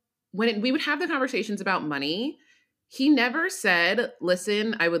 we would have the conversations about money, he never said,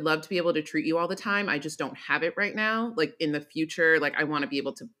 "Listen, I would love to be able to treat you all the time. I just don't have it right now. Like in the future, like I want to be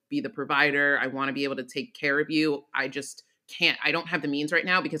able to be the provider. I want to be able to take care of you. I just can't. I don't have the means right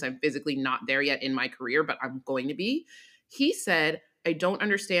now because I'm physically not there yet in my career, but I'm going to be." He said, "I don't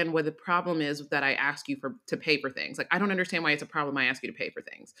understand what the problem is that I ask you for to pay for things. Like I don't understand why it's a problem I ask you to pay for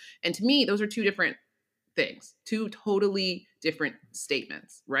things." And to me, those are two different things, two totally different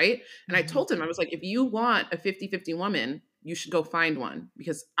statements, right? And I Mhm. told him, I was like, if you want a 50-50 woman, you should go find one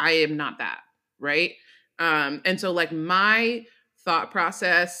because I am not that, right? And so, like, my thought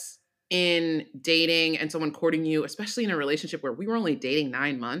process in dating and someone courting you, especially in a relationship where we were only dating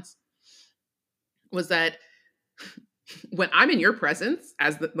 9 months, was that when I'm in your presence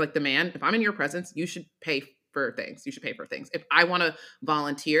as the man, if I'm in your presence, you should pay for things. You should pay for things. If I want to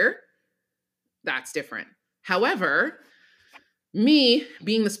volunteer, that's different. However, me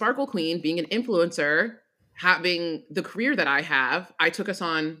being the sparkle queen, being an influencer, having the career that I have, I took us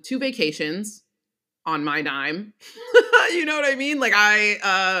on 2 vacations on my dime. You know what I mean? Like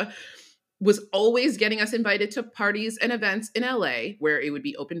I was always getting us invited to parties and events in LA where it would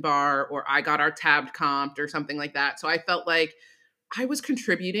be open bar or I got our tabbed comped or something like that. So I felt like I was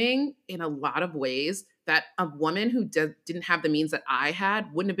contributing in a lot of ways that a woman who didn't have the means that I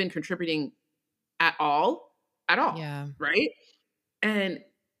had wouldn't have been contributing at all, Yeah. right? And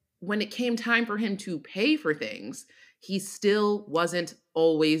when it came time for him to pay for things, he still wasn't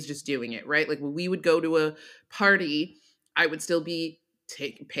always just doing it, right? Like when we would go to a party, I would still be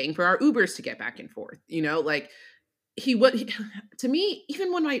paying for our Ubers to get back and forth. Like he would to me,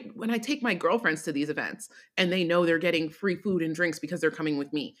 even when I take my girlfriends to these events and they know they're getting free food and drinks because they're coming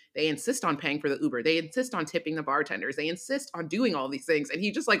with me, they insist on paying for the Uber, they insist on tipping the bartenders, they insist on doing all these things, and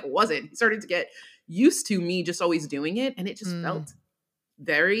he just like wasn't. He started to get used to me just always doing it, and it just Mm. felt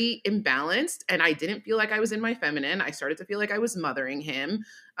very imbalanced, and I didn't feel like I was in my feminine. I started to feel like I was mothering him.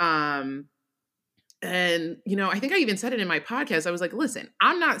 Um and I think I even said it in my podcast. I was like, "Listen,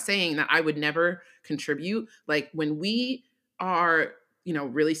 I'm not saying that I would never contribute. Like when we are,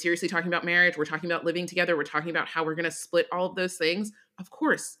 really seriously talking about marriage, we're talking about living together, we're talking about how we're going to split all of those things. Of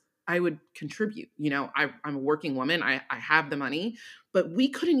course, I would contribute. I'm a working woman. I have the money, but we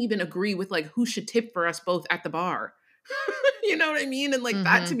couldn't even agree with like who should tip for us both at the bar. You know what I mean? And like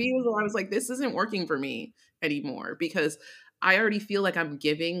that to Mhm. me was where I was like, this isn't working for me anymore because I already feel like I'm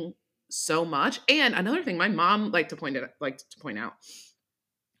giving so much. And another thing, my mom liked to point out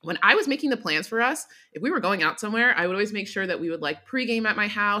when I was making the plans for us, if we were going out somewhere, I would always make sure that we would like pregame at my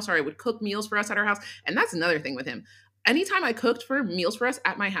house or I would cook meals for us at our house. And that's another thing with him. anytime I cooked for meals for us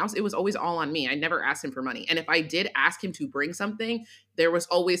at my house, it was always all on me. I never asked him for money. And if I did ask him to bring something, there was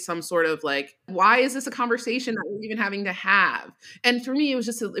always some sort of like, why is this a conversation that we're even having to have? And for me, it was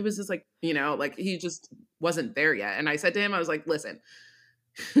just like, like he just wasn't there yet. And I said to him, I was like, listen,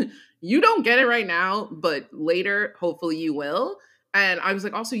 you don't get it right now, but later, hopefully you will. And I was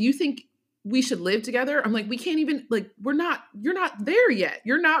like, also, you think we should live together? I'm like, we can't even, like, you're not there yet.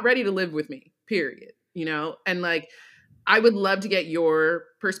 You're not ready to live with me, period. And like, I would love to get your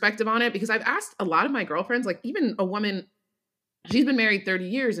perspective on it because I've asked a lot of my girlfriends, like even a woman, she's been married 30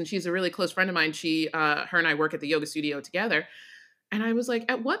 years and she's a really close friend of mine. Her and I work at the yoga studio together. And I was like,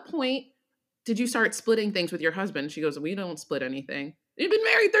 at what point did you start splitting things with your husband? She goes, we don't split anything. You've been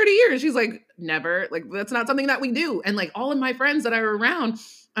married 30 years. She's like, never. Like, that's not something that we do. And like all of my friends that I were around,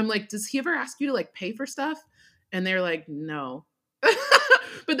 I'm like, does he ever ask you to like pay for stuff? And they're like, no.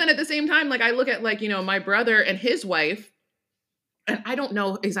 But then at the same time, like I look at like, my brother and his wife, and I don't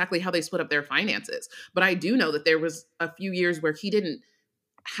know exactly how they split up their finances, but I do know that there was a few years where he didn't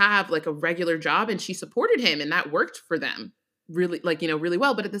have like a regular job and she supported him and that worked for them really like really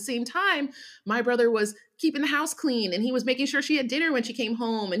well. But at the same time, my brother was keeping the house clean and he was making sure she had dinner when she came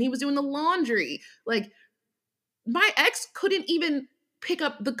home and he was doing the laundry. Like my ex couldn't even pick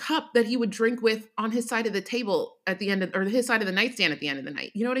up the cup that he would drink with on his side of the table at the end of, or his side of the nightstand at the end of the night.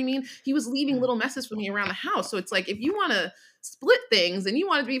 You know what I mean? He was leaving little messes for me around the house. So it's like, if you want to split things and you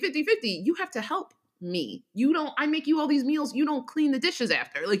want it to be 50-50, you have to help me. You don't, I make you all these meals. You don't clean the dishes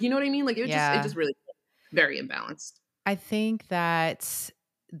after. Like, you know what I mean? Like it just really very imbalanced. I think that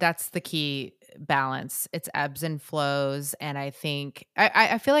that's the key balance. It's ebbs and flows. And I think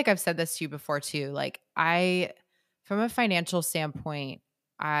I feel like I've said this to you before too. Like from a financial standpoint,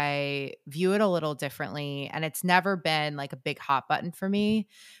 I view it a little differently. And it's never been like a big hot button for me.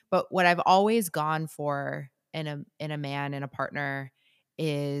 But what I've always gone for in a man, in a partner,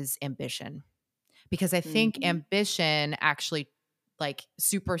 is ambition. Because I think Mm-hmm. ambition actually like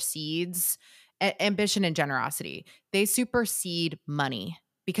supersedes ambition and generosity. They supersede money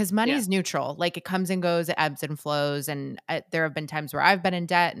because money Yeah. is neutral. Like it comes and goes, it ebbs and flows. And there have been times where I've been in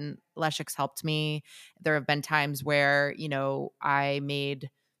debt and Leshik's helped me. There have been times where, I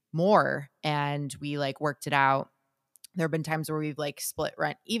made more and we like worked it out. There have been times where we've like split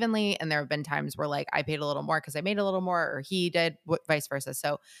rent evenly. And there have been times where like I paid a little more because I made a little more or he did, vice versa.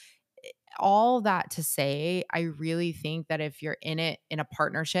 So all that to say, I really think that if you're in it in a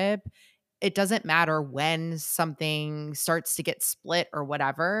partnership, it doesn't matter when something starts to get split or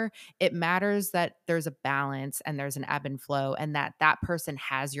whatever. It matters that there's a balance and there's an ebb and flow and that person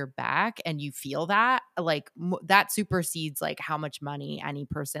has your back and you feel that like that supersedes like how much money any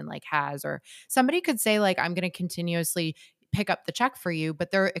person like has. Or somebody could say like, I'm going to continuously pick up the check for you, but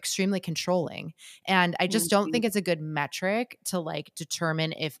they're extremely controlling. And I just don't Mhm. think it's a good metric to like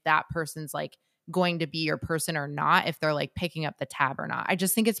determine if that person's like going to be your person or not, if they're like picking up the tab or not. I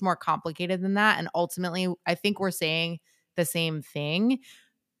just think it's more complicated than that. And ultimately, I think we're saying the same thing.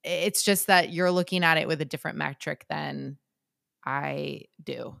 It's just that you're looking at it with a different metric than I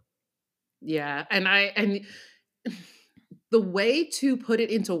do. Yeah. And the way to put it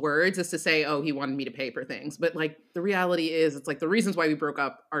into words is to say, oh, he wanted me to pay for things. But like the reality is it's like the reasons why we broke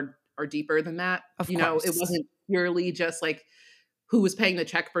up are deeper than that. Of It course. wasn't purely just like who was paying the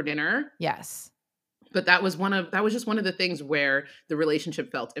check for dinner. Yes. But that was just one of the things where the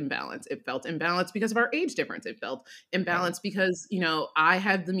relationship felt imbalanced. It felt imbalanced because of our age difference. It felt Right. imbalanced because, I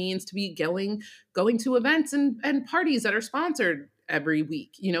have the means to be going to events and parties that are sponsored every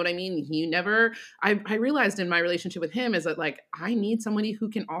week. You know what I mean? He never I realized in my relationship with him is that like I need somebody who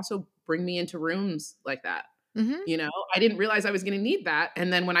can also bring me into rooms like that. Hmm. I didn't realize I was going to need that.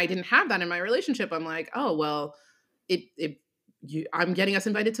 And then when I didn't have that in my relationship, I'm like, oh, well, I'm getting us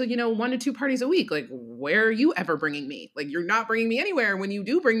invited to, 1 to 2 parties a week. Like, where are you ever bringing me? Like, you're not bringing me anywhere. When you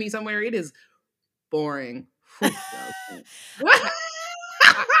do bring me somewhere, it is boring. Whew, that was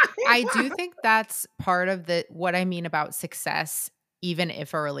I I do think that's part of the what I mean about success, even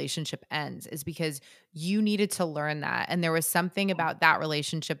if a relationship ends, is because you needed to learn that. And there was something about that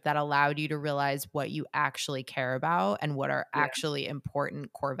relationship that allowed you to realize what you actually care about and what are yeah, actually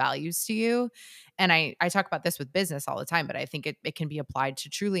important core values to you. And I talk about this with business all the time, but I think it can be applied to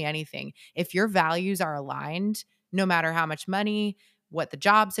truly anything. If your values are aligned, no matter how much money, what the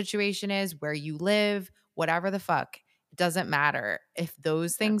job situation is, where you live, whatever the fuck, it doesn't matter. If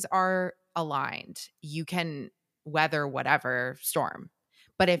those yeah, things are aligned, you can weather whatever storm.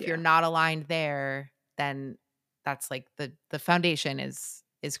 But if you're yeah. not aligned there, then that's like the foundation is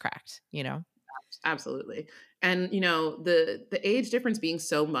cracked, you know? Absolutely. And the age difference being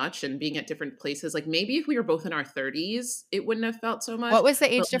so much and being at different places, like maybe if we were both in our 30s, it wouldn't have felt so much. What was the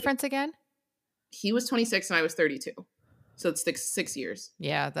But age like, difference again? he was 26 and I was 32. So it's 6 years.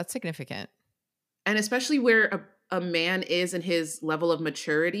 Yeah, that's significant. And especially where a man is in his level of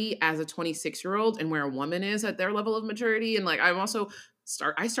maturity as a 26-year-old and where a woman is at their level of maturity. And like,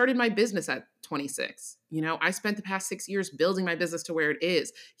 I started my business at 26. I spent the past 6 years building my business to where it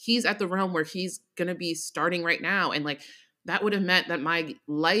is. He's at the realm where he's going to be starting right now. And like, that would have meant that my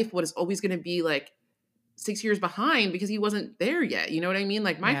life was always going to be like 6 years behind because he wasn't there yet. You know what I mean?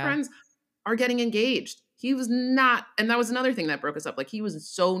 Like, my Yeah. friends are getting engaged. He was not, and that was another thing that broke us up. Like, he was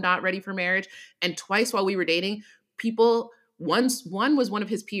so not ready for marriage. And twice while we were dating, one was one of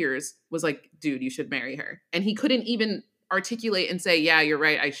his peers was like, dude, you should marry her. And he couldn't even articulate and say, yeah, you're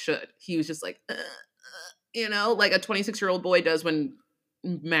right, I should. He was just like, like a 26-year-old boy does when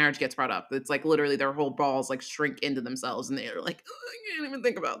marriage gets brought up. It's like literally their whole balls like shrink into themselves and they're like, I can't even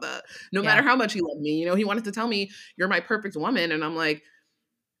think about that. No Yeah. matter how much he loved me, he wanted to tell me you're my perfect woman. And I'm like,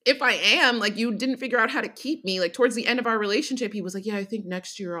 if I am, like, you didn't figure out how to keep me. Like, towards the end of our relationship, he was like, yeah, I think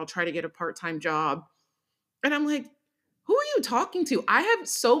next year I'll try to get a part-time job. And I'm like, who are you talking to? I have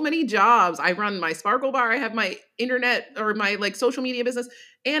so many jobs. I run my Sparkle bar. I have my internet or my like social media business.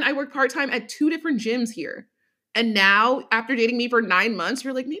 And I work part-time at 2 different gyms here. And now, after dating me for 9 months,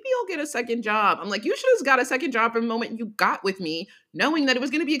 you're like, maybe I'll get a second job. I'm like, you should have got a second job from the moment you got with me, knowing that it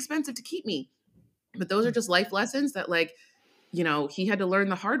was going to be expensive to keep me. But those are just life lessons that like, he had to learn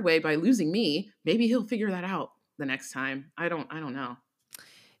the hard way by losing me. Maybe he'll figure that out the next time. I don't know.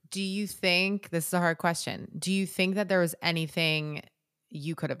 Do you think, this is a hard question, do you think that there was anything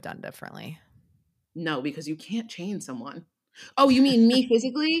you could have done differently? No, because you can't change someone. Oh, you mean me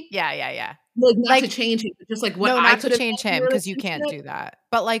physically? Yeah. Like, not to Like, change him, but just like what no, I not to could have change done in him a because you can't relationship. do that.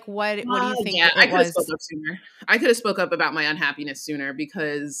 But like, what do you think Yeah, I it could have spoke was? up sooner. I could have spoke up about my unhappiness sooner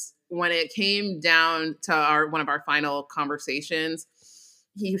because when it came down to one of our final conversations,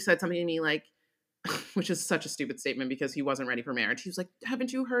 he said something to me like, which is such a stupid statement because he wasn't ready for marriage. He was like,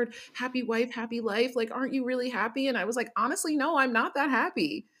 haven't you heard happy wife, happy life? Like, aren't you really happy? And I was like, honestly, no, I'm not that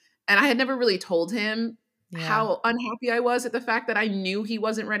happy. And I had never really told him Yeah. how unhappy I was at the fact that I knew he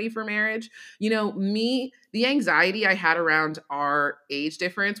wasn't ready for marriage. The anxiety I had around our age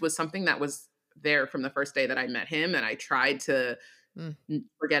difference was something that was there from the first day that I met him. And I tried to Mm.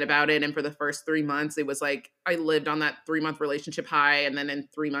 forget about it. And for the first 3 months, it was like I lived on that 3-month relationship high. And then in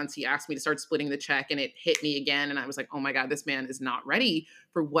 3 months, he asked me to start splitting the check and it hit me again. And I was like, oh my God, this man is not ready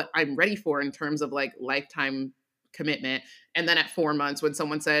for what I'm ready for in terms of like lifetime commitment. And then at 4 months, when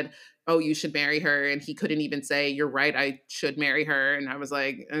someone said, oh, you should marry her, and he couldn't even say, you're right, I should marry her. And I was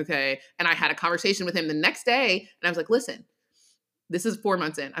like, okay. And I had a conversation with him the next day. And I was like, listen, this is 4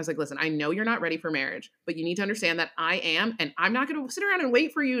 months in. I was like, listen, I know you're not ready for marriage, but you need to understand that I am, and I'm not going to sit around and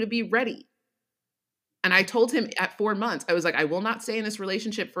wait for you to be ready. And I told him at 4 months, I was like, I will not stay in this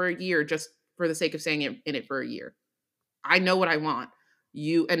relationship for a year just for the sake of staying in it for a year. I know what I want.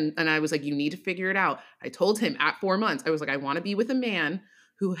 And I was like, you need to figure it out. I told him at 4 months, I was like, I want to be with a man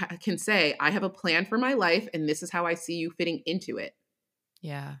who can say, I have a plan for my life, and this is how I see you fitting into it.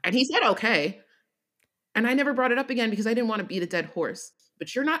 Yeah. And he said, okay. And I never brought it up again because I didn't want to beat a dead horse.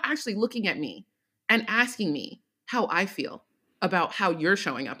 But you're not actually looking at me and asking me how I feel about how you're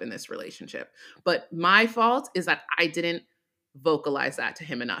showing up in this relationship. But my fault is that I didn't vocalize that to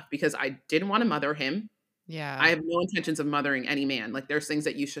him enough because I didn't want to mother him. Yeah. I have no intentions of mothering any man. Like, there's things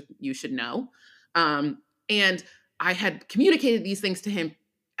that you should know. And I had communicated these things to him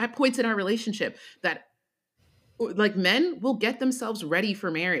at points in our relationship that like men will get themselves ready for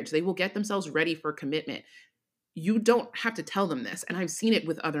marriage. They will get themselves ready for commitment. You don't have to tell them this. And I've seen it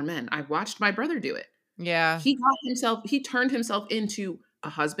with other men. I've watched my brother do it. Yeah. He turned himself into a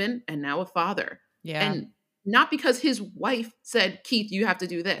husband and now a father. Yeah. And not because his wife said, Keith, you have to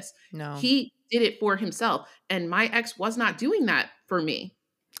do this. No. He did it for himself. And my ex was not doing that for me.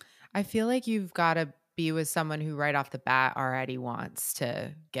 I feel like you've got to be with someone who right off the bat already wants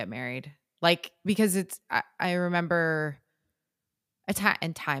to get married. Like, because I remember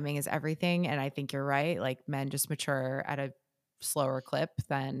and timing is everything. And I think you're right. Like, men just mature at a slower clip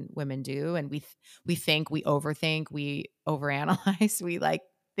than women do. And we overthink, we overanalyze, we like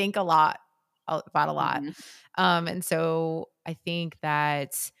think a lot about a lot. Mhm. And so I think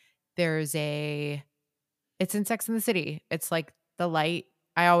that it's in Sex and the City. It's like the light.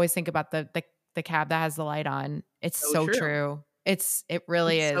 I always think about the cab that has the light on. It's So so true. true. It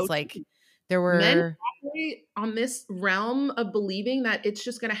really It's so is. Like, true. there Men were operate on this realm of believing that it's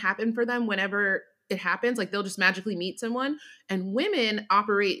just going to happen for them whenever it happens. Like, they'll just magically meet someone. And women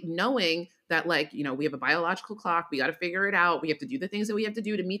operate knowing that like, we have a biological clock, we got to figure it out, we have to do the things that we have to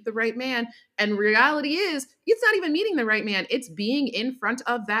do to meet the right man. And reality is, it's not even meeting the right man, it's being in front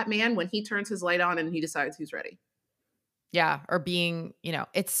of that man when he turns his light on and he decides he's ready. Yeah, or being,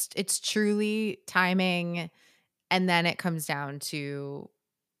 it's truly timing, and then it comes down to,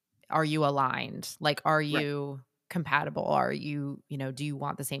 are you aligned? Like, are Right. you compatible? Are you, do you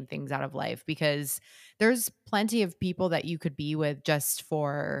want the same things out of life? Because there's plenty of people that you could be with just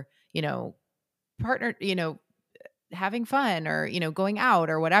for, partner, having fun, or, going out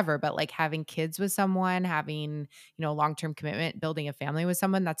or whatever. But like having kids with someone, having, long-term commitment, building a family with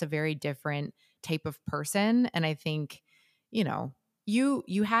someone, that's a very different type of person. And I think, you know,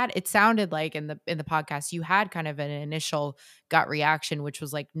 you had, it sounded like in the podcast, you had kind of an initial gut reaction, which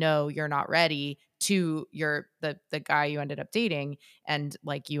was like, no, you're not ready, to the guy you ended up dating. And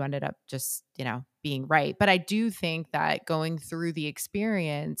like, you ended up just, being right. But I do think that going through the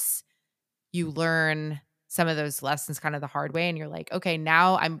experience, you learn some of those lessons kind of the hard way, and you're like, okay,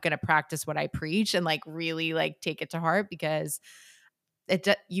 now I'm going to practice what I preach, and like really like take it to heart, because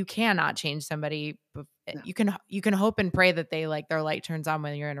you cannot change somebody. No. You can hope and pray that they like their light turns on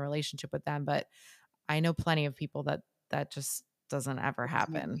when you're in a relationship with them, but I know plenty of people that just doesn't ever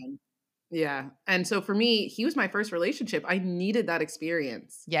happen. Yeah. And so for me, he was my first relationship. I needed that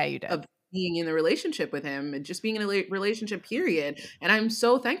experience Yeah, you of did. being in the relationship with him and just being in a relationship, period. And I'm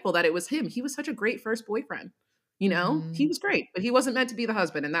so thankful that it was him. He was such a great first boyfriend. He Mhm. was great, but he wasn't meant to be the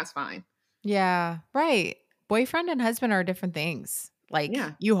husband, and that's fine. Yeah, right. Boyfriend and husband are different things. Like,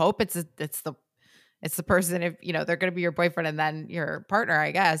 Yeah. you hope it's the person, if they're going to be your boyfriend and then your partner,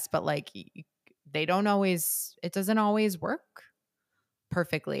 I guess, but like, they don't always, it doesn't always work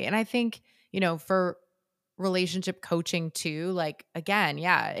perfectly. And I think, for relationship coaching too, like, again,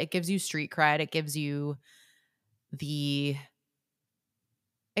 yeah, it gives you street cred, it gives you the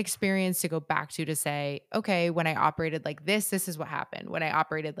experience to go back to say, okay, when I operated like this is what happened. When I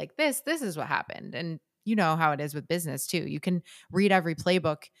operated like this is what happened. And you know how it is with business too. You can read every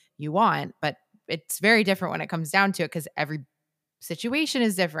playbook you want, but it's very different when it comes down to it, because every situation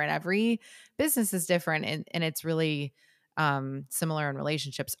is different, every business is different, and it's really similar in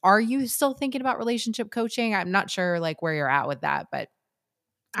relationships. Are you still thinking about relationship coaching? I'm not sure like where you're at with that, but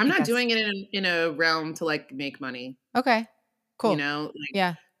I'm I not guess. doing it in a realm to like make money. Okay, cool. Like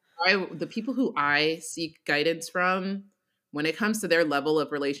Yeah. the people who I seek guidance from, when it comes to their level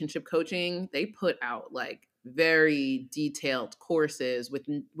of relationship coaching, they put out like very detailed courses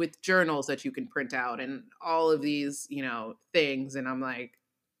with journals that you can print out and all of these, things. And I'm like,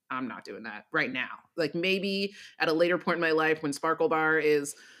 I'm not doing that right now. Like maybe at a later point in my life when Sparkle Bar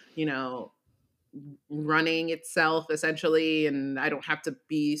is, you know, running itself essentially, and I don't have to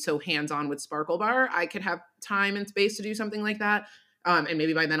be so hands-on with Sparkle Bar, I could have time and space to do something like that. And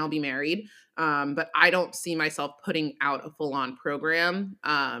maybe by then I'll be married. But I don't see myself putting out a full-on program.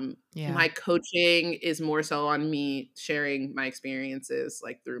 Yeah. My coaching is more so on me sharing my experiences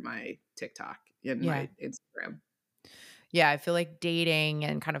like through my TikTok and Yeah. my Instagram. Yeah, I feel like dating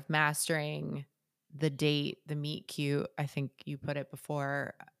and kind of mastering the meet cute, I think you put it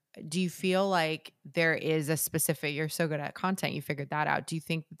before. Do you feel like there is a specific, you're so good at content, you figured that out. Do you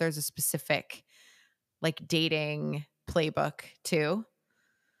think that there's a specific like dating playbook too?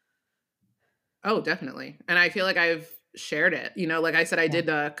 Oh, definitely. And I feel like I've shared it. Like I said, I Yeah. did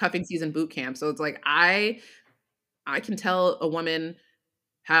a cuffing season boot camp. So it's like I can tell a woman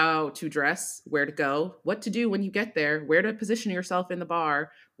how to dress, where to go, what to do when you get there, where to position yourself in the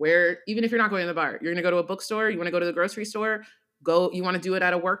bar, where even if you're not going to the bar, you're going to go to a bookstore, you want to go to the grocery store, you want to do it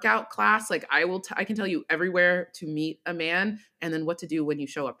at a workout class, like I can tell you everywhere to meet a man, and then what to do when you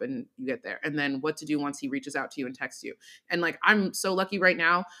show up and you get there, and then what to do once he reaches out to you and texts you. And like I'm so lucky right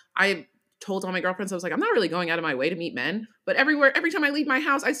now. I told all my girlfriends, I was like, I'm not really going out of my way to meet men, but every time I leave my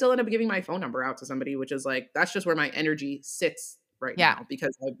house, I still end up giving my phone number out to somebody, which is like, that's just where my energy sits right Yeah. now,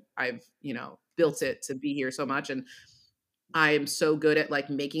 because I've built That's it to be here so much. And I am so good at like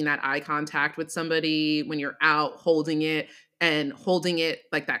making that eye contact with somebody when you're out, holding it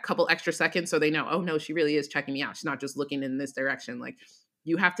like that couple extra seconds so they know, oh no, she really is checking me out. She's not just looking in this direction. Like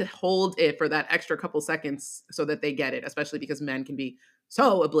you have to hold it for that extra couple seconds so that they get it, especially because men can be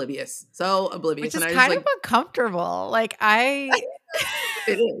so oblivious, so Which oblivious. And is I just kind of like, uncomfortable. Like I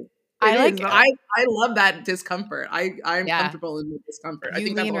it is. It I is. like But I love that discomfort. I'm yeah, comfortable in the discomfort. I you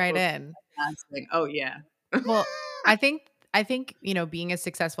think that's lean also right a in. bad thing. Oh yeah. Well, I think, being a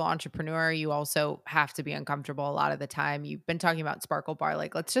successful entrepreneur, you also have to be uncomfortable a lot of the time. You've been talking about Sparkle Bar.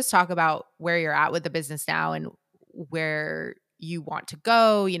 Like, let's just talk about where you're at with the business now and where you want to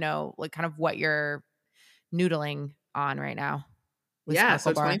go, like kind of what you're noodling on right now. with Yeah,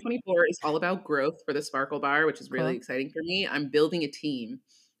 Sparkle so Bar? 2024 is all about growth for the Sparkle Bar, which is really Cool. exciting for me. I'm building a team.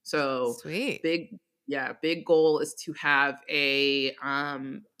 So Sweet. big big goal is to have a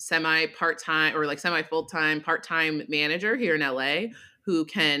semi part-time or like semi full-time part-time manager here in LA who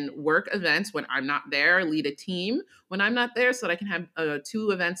can work events when I'm not there, lead a team when I'm not there so that I can have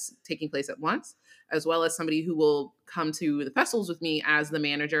two events taking place at once, as well as somebody who will come to the festivals with me as the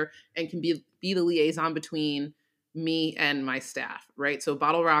manager and can be the liaison between me and my staff, right? So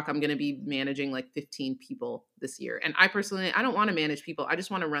Bottle Rock, I'm going to be managing like 15 people this year. And I personally, I don't want to manage people. I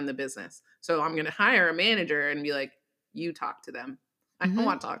just want to run the business. So I'm going to hire a manager and be like, you talk to them. I don't Mhm.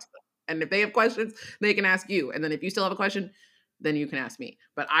 want to talk to them. And if they have questions, they can ask you. And then if you still have a question, then you can ask me.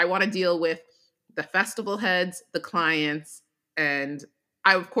 But I want to deal with the festival heads, the clients, and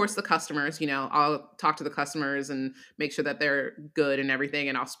I, of course, the customers. I'll talk to the customers and make sure that they're good and everything.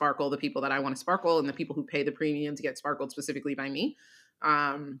 And I'll sparkle the people that I want to sparkle and the people who pay the premium to get sparkled specifically by me.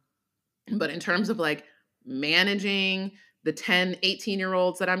 Um, but in terms of like managing the 10, 18-year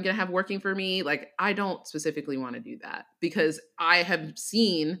olds that I'm going to have working for me, like I don't specifically want to do that because I have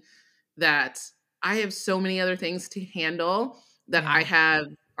seen that I have so many other things to handle that Yeah.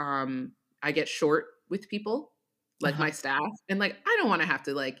 um I get short with people like Uh-huh. my staff and like I don't want to have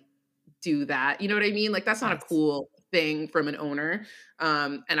to like do that. You know what I mean? Like that's not a Yes. cool thing from an owner.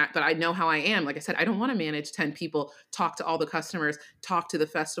 But I know how I am. Like I said, I don't want to manage 10 people, talk to all the customers, talk to the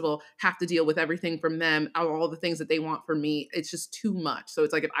festival, have to deal with everything from them, all the things that they want from me. It's just too much. So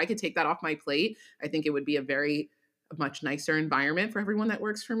it's like if I could take that off my plate, I think it would be a much nicer environment for everyone that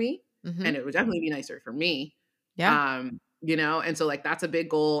works for me. Mhm. And it would definitely be nicer for me. Yeah. And so like that's a big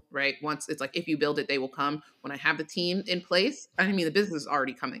goal, right? Once it's like if you build it, they will come. When I have the team in place, I mean the business is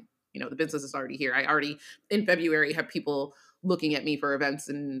already coming. The business is already here. I already in February have people looking at me for events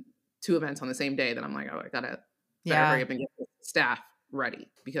and two events on the same day that I'm like, oh, I gotta better hurry Yeah. up and get the staff ready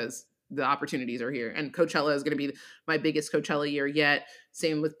because the opportunities are here. And Coachella is going to be my biggest Coachella year yet.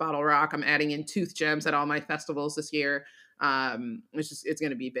 Same with Bottle Rock. I'm adding in Tooth Gems at all my festivals this year. It's going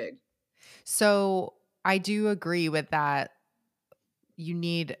to be big. So, I do agree with that. You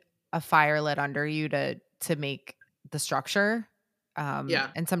need a fire lit under you to make the structure.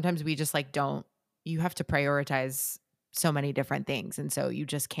 Yeah, And sometimes we just like don't you have to prioritize so many different things. And so you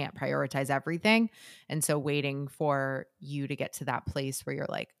just can't prioritize everything. And so waiting for you to get to that place where you're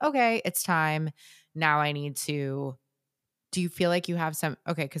like, okay, it's time. Now I need to do you feel like you have some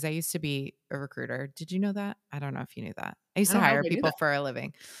okay, because I used to be a recruiter. Did you know that? I don't know if you knew that. I used I to don't know if hire I knew people that. for a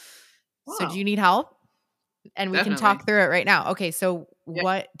living. So do you Wow, need help? And we can definitely. talk through it right now. Okay, so Yeah.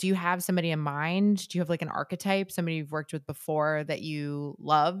 what do you have somebody in mind? Do you have like an archetype, somebody you've worked with before that you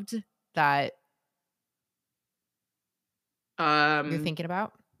loved that you're Um, thinking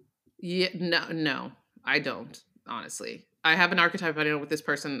about? Yeah, no, I don't, honestly. I have an archetype. I know what this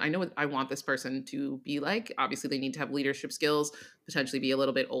person, I know what I want this person to be like. Obviously, they need to have leadership skills, potentially be a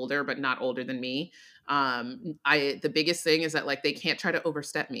little bit older, but not older than me. The biggest thing is that like they can't try to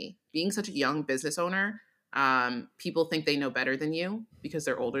overstep me. Being such a young business owner, people think they know better than you because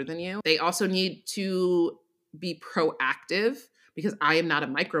they're older than you. They also need to be proactive because I am not a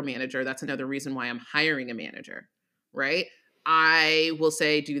micromanager. That's another reason why I'm hiring a manager, right? I will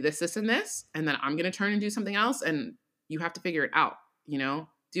say, do this, this, and this, and then I'm going to turn and do something else. And you have to figure it out,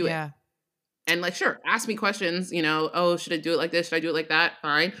 do it. Yeah. And like, sure, ask me questions, oh, should I do it like this? Should I do it like that?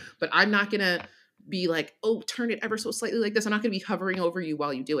 Fine. But I'm not going to be like, oh, turn it ever so slightly like this. I'm not going to be hovering over you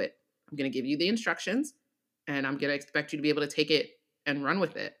while you do it. I'm going to give you the instructions and I'm going to expect you to be able to take it and run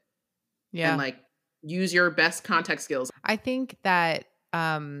with it and Yeah. like use your best context skills. I think that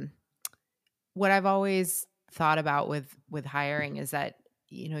what I've always thought about with hiring is that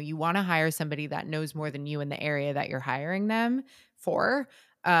you want to hire somebody that knows more than you in the area that you're hiring them for,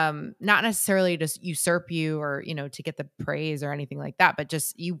 not necessarily just usurp you or to get the praise or anything like that, but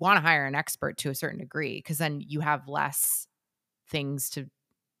just you want to hire an expert to a certain degree because then you have less things to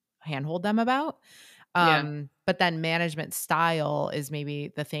handhold them about. Yeah. But then management style is maybe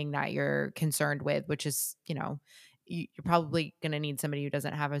the thing that you're concerned with, which is, you're probably going to need somebody who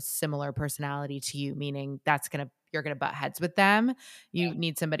doesn't have a similar personality to you, meaning you're going to butt heads with them. You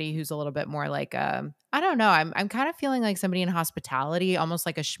need somebody who's a little bit more like, I don't know. I'm kind of feeling like somebody in hospitality, almost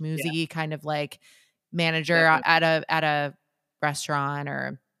like a Yeah. schmoozy kind of like manager Definitely. at a restaurant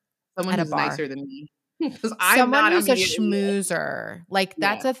or Someone at a who's bar. nicer than me because I'm Someone not who's a immediately. schmoozer, like,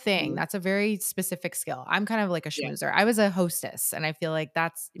 that's Yeah. a thing, Mhm. that's a very specific skill. I'm kind of like a Yeah. schmoozer. I was a hostess, and I feel like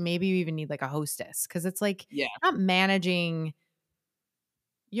that's maybe you even need, like, a hostess because it's like, Yeah. not managing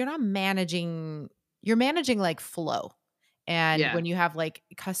you're not managing you're managing, like, flow, and Yeah. when you have, like,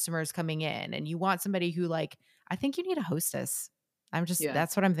 customers coming in and you want somebody who, like I think you need a hostess. Yeah.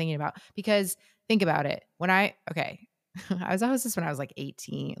 That's what I'm thinking about because think about it. Okay, I was a hostess when I was like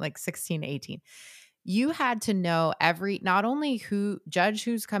 18, like 16 to 18. You had to know not only judge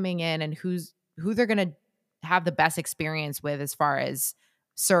who's coming in and who they're going to have the best experience with as far as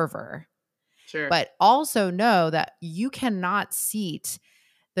server, Sure. but also know that you cannot seat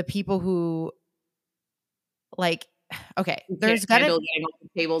the people who like okay, You can't there's gonna handle getting all the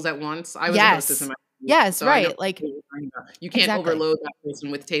tables at once. I was a hostess in yes. my Yes, so I know right, like what you're talking about. You can't exactly. overload that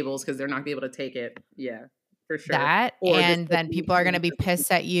person with tables because 'cause they're not gonna be able to take it. Yeah, for sure. That, Or just and like then people are gonna be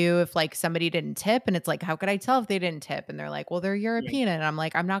pissed at you if, like, somebody didn't tip, and it's like, "How could I tell if they didn't tip?" And they're like, "Well, they're yeah. European," and I'm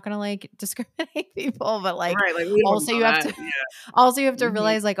like, "I'm not gonna, like, discriminate people," but, like, Right, like, we don't also know you have that. to Yeah. also you have to Mhm.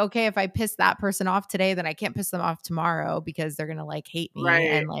 realize, like, okay, if I piss that person off today, then I can't piss them off tomorrow because they're gonna, like, hate me, Right.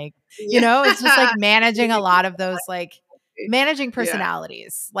 and, like, Yeah. it's just, like, It's gonna managing a be lot of those, like managing yeah,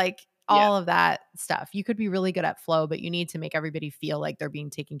 personalities, like, yeah, all of that stuff. You could be really good at flow, but you need to make everybody feel like they're being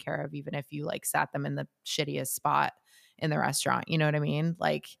taken care of even if you, like, sat them in the shittiest spot in the restaurant, you know what I mean?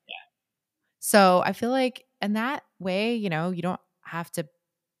 Like, so I feel like in that way, you don't have to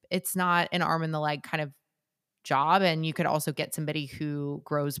it's not an arm and the leg kind of job, and you could also get somebody who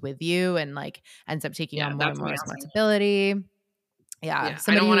grows with you and, like, ends up taking on yeah, more and that's more amazing. responsibility. Yeah, Yeah,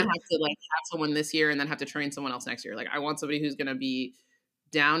 I don't somebody wanna who have to, like, have someone this year and then have to train someone else next year. Like, I want somebody who's gonna be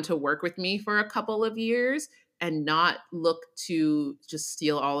down to work with me for a couple of years and not look to just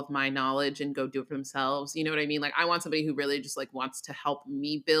steal all of my knowledge and go do it for themselves. You know what I mean? Like, I want somebody who really just, like, wants to help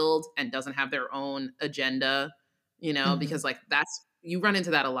me build and doesn't have their own agenda, Mhm. because, like, that's you run into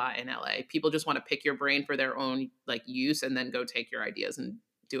that a lot in LA. People just wanna pick your brain for their own, like, use and then go take your ideas and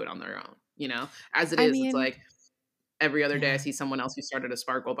do it on their own, you know? As it I is, it's mean, like every other day I yeah. see someone else who started a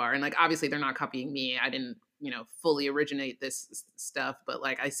sparkle bar and like obviously they're not copying me. I didn't, fully originate this stuff, but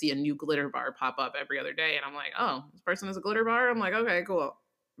like I see a new glitter bar pop up every other day and I'm like, "Oh, this person has a glitter bar?" I'm like, "Okay, cool.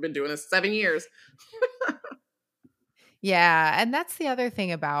 I've been doing this 7 years." Yeah, and that's the other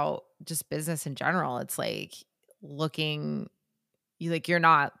thing about just business in general. It's like looking you're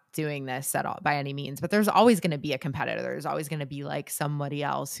not doing this at all by any means, but there's always going to be a competitor. There's always going to be like somebody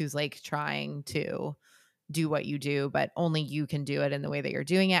else who's like trying to do what you do, but only you can do it in the way that you're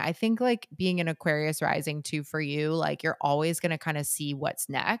doing it. I think like being an Aquarius rising too for you, like you're always going to kind of see what's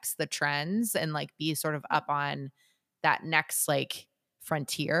next, the trends, and like be sort of up on that next like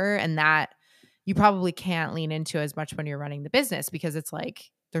frontier. And that you probably can't lean into as much when you're running the business because it's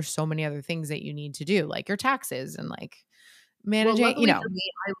like there's so many other things that you need to do, like your taxes and like Well, managing, luckily for me,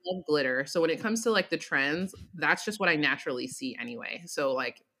 I love glitter. So when it comes to like the trends, that's just what I naturally see anyway. So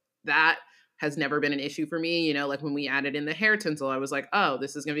like that has never been an issue for me. Like when we added in the hair tinsel, I was like, oh,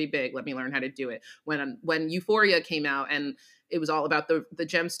 this is gonna be big. Let me learn how to do it. When Euphoria came out and it was all about the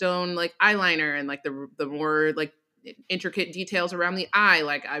gemstone like eyeliner and like the more like intricate details around the eye,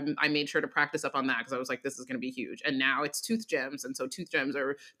 like I made sure to practice up on that because I was like, this is going to be huge. And now it's tooth gems, and so tooth gems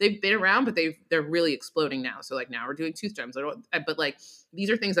they've been around, but they're really exploding now. So like now we're doing tooth gems. But like these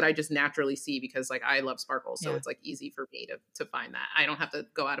are things that I just naturally see because like I love sparkles, so yeah, it's like easy for me to find that. I don't have to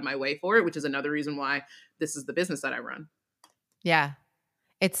go out of my way for it, which is another reason why this is the business that I run. yeah.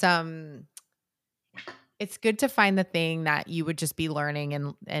 It's it's good to find the thing that you would just be learning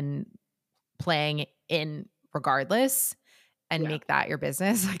and playing in regardless and Yeah, make that your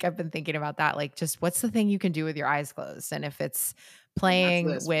business. Like I've been thinking about that. Like just what's the thing you can do with your eyes closed? And if it's and that's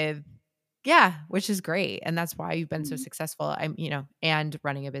playing this. with yeah, which is great. And that's why you've been so Mhm. successful. And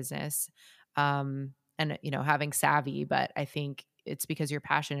running a business. And having savvy, but I think it's because you're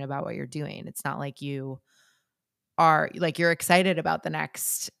passionate about what you're doing. It's not like you are like you're excited about the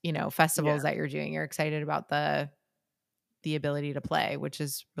next, Yeah, festivals that you're doing. You're excited about the ability to play, which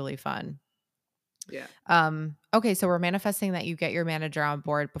is really fun. yeah, Okay, so we're manifesting that you get your manager on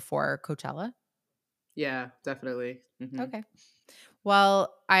board before Coachella. yeah, definitely. Okay.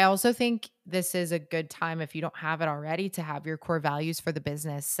 Well, I also think this is a good time if you don't have it already to have your core values for the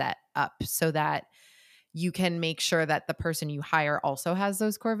business set up so that you can make sure that the person you hire also has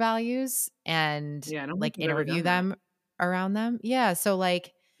those core values and Yeah, I don't think like I've ever interview done that. them around them. Yeah, so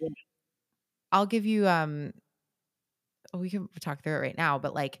like Yeah, I'll give you we can talk through it right now,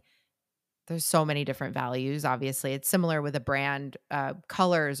 but like there's so many different values. Obviously, it's similar with a brand,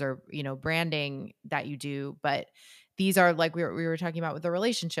 colors or branding that you do, but these are like we were talking about with the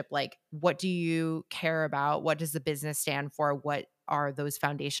relationship. Like, what do you care about? What does the business stand for? What are those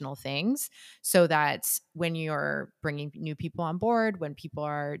foundational things? So that when you're bringing new people on board, when people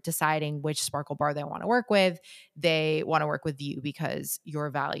are deciding which Sparkle Bar they want to work with, they want to work with you because your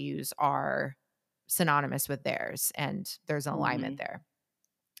values are synonymous with theirs, and there's an alignment mhm. there.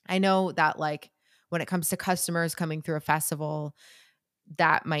 I know that like when it comes to customers coming through a festival,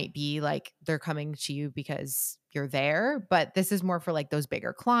 that might be like they're coming to you because you're there, but this is more for like those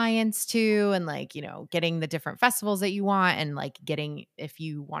bigger clients too, and like, getting the different festivals that you want, and like getting, if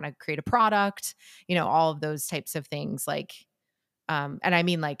you want to create a product, all of those types of things. Like, and I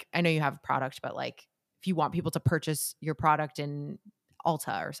mean, like, I know you have a product, but like if you want people to purchase your product in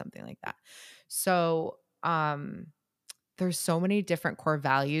Ulta or something like that. So, there's so many different core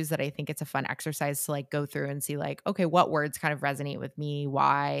values that I think it's a fun exercise to like go through and see like, okay, what words kind of resonate with me?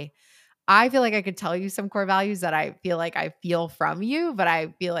 Why? I feel like I could tell you some core values that I feel like I feel from you, but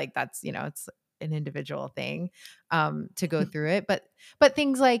I feel like that's, it's an individual thing to go through it. But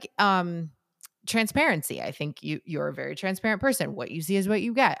things like transparency. I think you're a very transparent person. What you see is what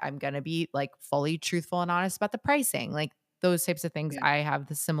you get. I'm going to be like fully truthful and honest about the pricing. Like those types of things, Yeah. I have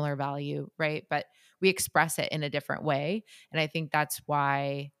the similar value, right? But we express it in a different way. And I think that's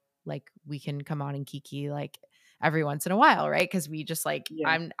why like we can come on and kiki like every once in a while, right? Because we just like Yeah.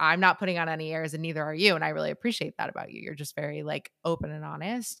 I'm not putting on any airs, and neither are you. And I really appreciate that about you. You're just very like open and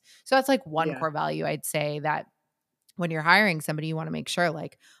honest. So that's like one Yeah. core value I'd say, that when you're hiring somebody, you want to make sure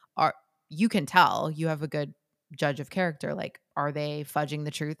like are you can tell you have a good judge of character. Like, are they fudging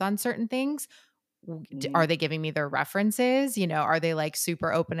the truth on certain things? Are Mhm. they giving me their references? Are they like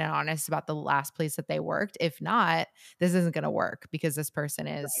super open and honest about the last place that they worked? If not, this isn't going to work because this person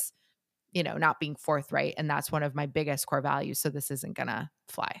Right. is, not being forthright. And that's one of my biggest core values. So this isn't going to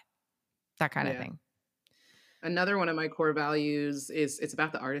fly, that kind of Yeah. thing. Another one of my core values is it's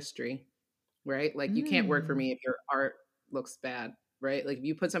about the artistry, right? Like you can't work for Mm. me if your art looks bad, right? Like if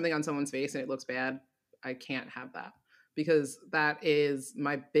you put something on someone's face and it looks bad, I can't have that, because that is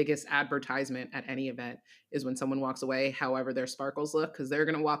my biggest advertisement at any event, is when someone walks away, however their sparkles look, because they're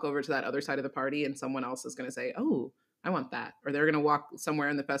going to walk over to that other side of the party and someone else is going to say, "Oh, I want that." Or they're going to walk somewhere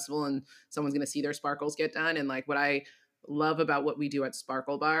in the festival and someone's going to see their sparkles get done. And like what I love about what we do at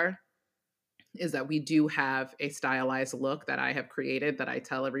Sparkle Bar is that we do have a stylized look that I have created that I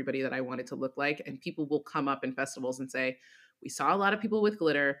tell everybody that I want it to look like. And people will come up in festivals and say, "We saw a lot of people with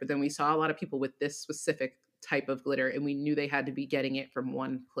glitter, but then we saw a lot of people with this specific type of glitter, and we knew they had to be getting it from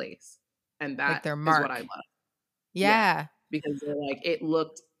one place." And Like that their is what I mark. love. Yeah. Yeah. Because they're like, it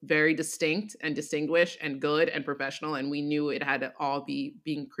looked very distinct and distinguished and good and professional. And we knew it had to all be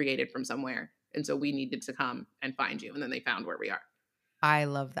being created from somewhere. And so we needed to come and find you. And then they found where we are. I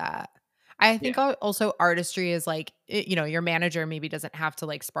love that. I think Yeah. also artistry is like, your manager maybe doesn't have to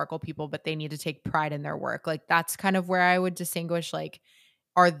like sparkle people, but they need to take pride in their work. Like that's kind of where I would distinguish, like,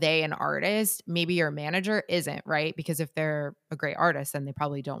 are they an artist? Maybe your manager isn't, right? Because if they're a great artist, then they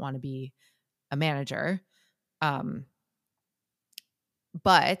probably don't want to be a manager. Um,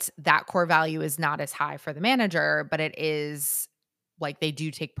 but that core value is not as high for the manager, but it is like they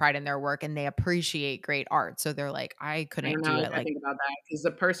do take pride in their work and they appreciate great art. So they're like, I I don't couldn't know do if it I like, think about that, because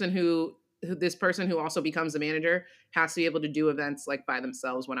the person who this person who also becomes the manager has to be able to do events like by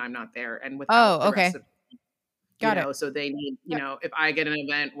themselves when I'm not there and without oh, the rest okay. of, Got it. so they need, Yep. if I get an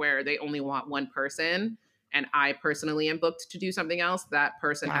event where they only want one person and I personally am booked to do something else, that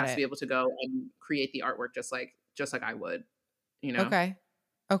person Got has to it. be able to go and create the artwork just like I would, you know? Okay.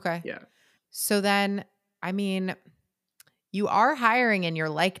 Okay. Yeah. So then, I mean, you are hiring in your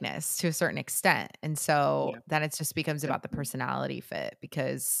likeness to a certain extent. And so Yeah. then it just becomes about the Definitely. personality fit,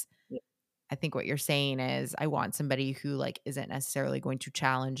 because Yeah. I think what you're saying is I want somebody who like isn't necessarily going to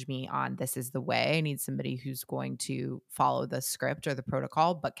challenge me on this is the way. I need somebody who's going to follow the script or the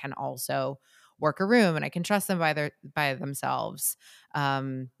protocol, but can also work a room, and I can trust them by themselves.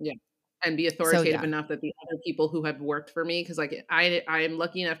 Um, Yeah. And be so authoritative yeah. enough that the other people who have worked for me, because like I am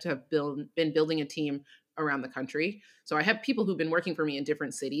lucky enough to have been building a team around the country. So I have people who've been working for me in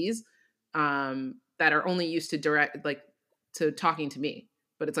different cities, that are only used to direct, like, to talking to me.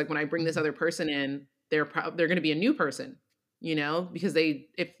 But it's like when I bring this Mhm. other person in, they're going to be a new person, because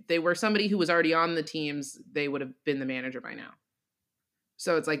if they were somebody who was already on the teams, they would have been the manager by now.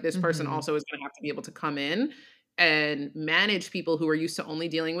 So it's like this person Mhm. also is going to have to be able to come in and manage people who are used to only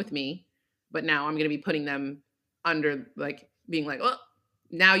dealing with me, but now I'm going to be putting them under, like, being like, "Oh,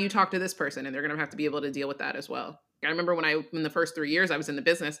 now you talk to this person," and they're going to have to be able to deal with that as well. I remember in the first 3 years I was in the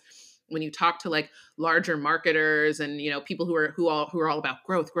business, when you talk to like larger marketers and people who are all about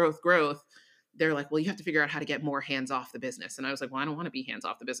growth, growth, growth, they're like, "Well, you have to figure out how to get more hands off the business." And I was like, "Well, I don't want to be hands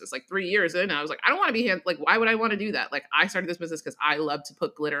off the business." Like 3 years in, I was like, "I don't want to be hands. Like, why would I want to do that? Like, I started this business because I love to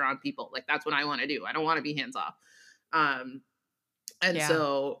put glitter on people. Like, that's what I want to do. I don't want to be hands off." Um, and Yeah.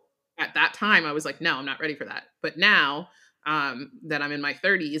 so at that time, I was like, "No, I'm not ready for that." But now, that I'm in my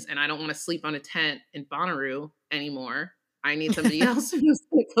 30s and I don't want to sleep on a tent in Bonnaroo anymore, I need somebody else who's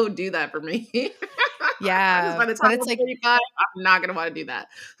going to go do that for me. Because Yeah, by the time but it's I'm like 35, I'm not going to want to do that.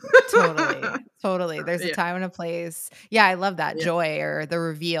 totally, totally. There's a Yeah. time and a place. Yeah, I love that Yeah. joy or the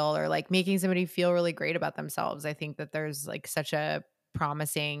reveal or like making somebody feel really great about themselves. I think that there's like such a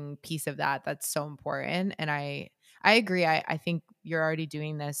promising piece of that that's so important. And I agree. I think you're already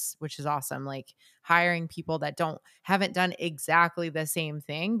doing this, which is awesome. Like hiring people that haven't done exactly the same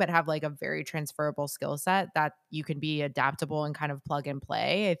thing, but have like a very transferable skill set that you can be adaptable and kind of plug and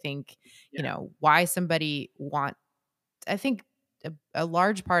play. I think, Yeah. why somebody I think a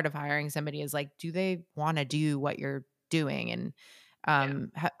large part of hiring somebody is like, do they want to do what you're doing? And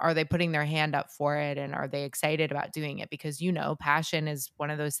Yeah. are they putting their hand up for it? And are they excited about doing it? Because, passion is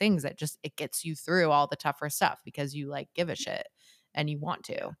one of those things that just, it gets you through all the tougher stuff because you like give a shit and you want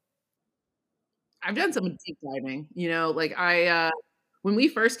to. I've done some deep diving, like when we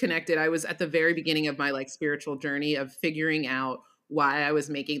first connected, I was at the very beginning of my like spiritual journey of figuring out why I was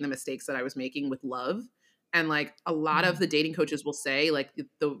making the mistakes that I was making with love. And like a lot of Mm. the dating coaches will say like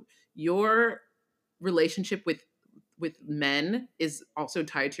your relationship with men is also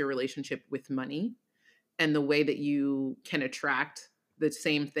tied to your relationship with money and the way that you can attract the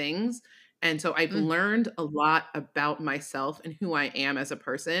same things. And so I've Mm. learned a lot about myself and who I am as a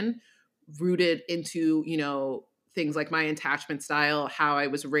person, rooted into, things like my attachment style, how I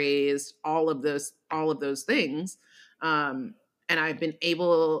was raised, all of those things. Um, and I've been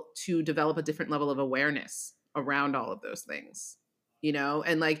able to develop a different level of awareness around all of those things.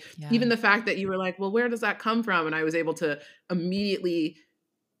 And like Yeah. even the fact that you were like, well, where does that come from? And I was able to immediately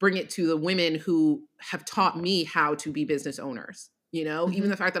bring it to the women who have taught me how to be business owners. Even Hmm.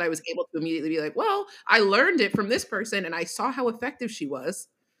 the fact that I was able to immediately be like, well, I learned it from this person and I saw how effective she was.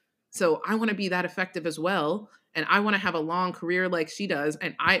 So I want to be that effective as well. And I want to have a long career like she does.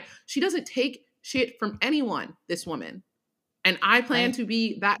 And she doesn't take shit from anyone, this woman. And I plan Right. to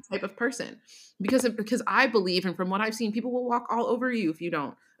be that type of person because I believe, and from what I've seen, people will walk all over you if you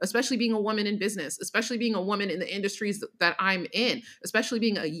don't, especially being a woman in business, especially being a woman in the industries that I'm in, especially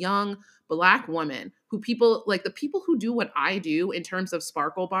being a young Black woman who people like the people who do what I do in terms of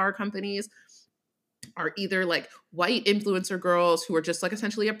sparkle bar companies are either like white influencer girls who are just like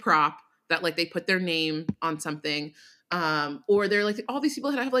essentially a prop that like they put their name on something, or they're like all these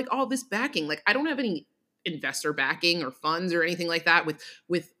people that have like all this backing. Like I don't have any investor backing or funds or anything like that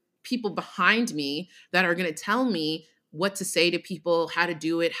with people behind me that are going to tell me what to say to people, how to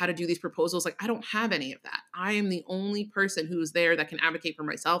do it, how to do these proposals. Like I don't have any of that. I am the only person who's there that can advocate for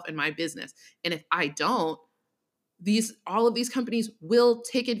myself and my business. And if I don't, all of these companies will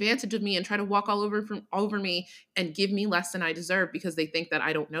take advantage of me and try to walk all over me and give me less than I deserve because they think that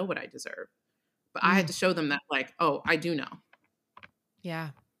I don't know what I deserve. But I had Mm. to show them that like, oh, I do know. Yeah.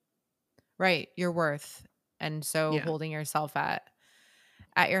 Right. Your worth. And so Yeah. holding yourself at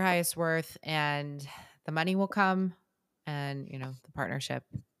your highest worth and the money will come and, the partnership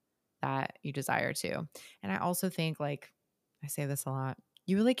that you desire to. And I also think like I say this a lot,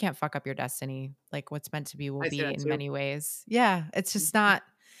 you really can't fuck up your destiny. Like what's meant to be will I say be that in too. many ways. Yeah, Mhm.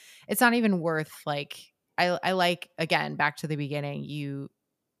 it's not even worth like I like again back to the beginning, you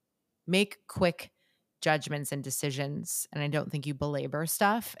make quick judgments and decisions and I don't think you belabor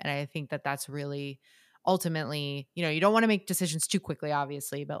stuff and I think that that's really ultimately, you don't want to make decisions too quickly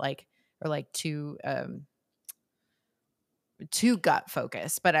obviously, but like or like too gut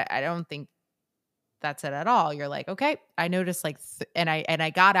focused, but I don't think that's it at all. You're like, "Okay, I noticed like and I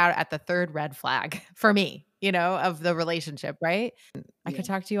got out at the third red flag for me, of the relationship, right?" I Yeah. could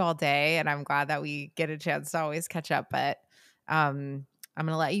talk to you all day and I'm glad that we get a chance to always catch up, but I'm going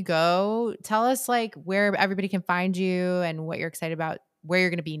to let you go. Tell us like where everybody can find you and what you're excited about, where you're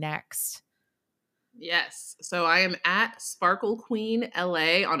going to be next. Yes. So I am at Sparkle Queen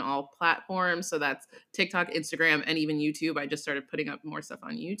LA on all platforms. So that's TikTok, Instagram, and even YouTube. I just started putting up more stuff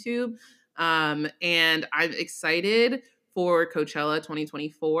on YouTube. And I'm excited for Coachella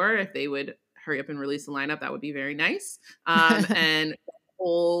 2024. If they would hurry up and release the lineup, that would be very nice. And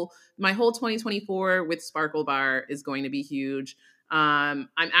my whole 2024 with Sparkle Bar is going to be huge. I'm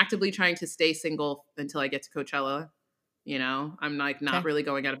actively trying to stay single until I get to Coachella. I'm like not Okay. really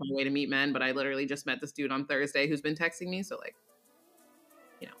going out of my way to meet men, but I literally just met this dude on Thursday who's been texting me. So, like,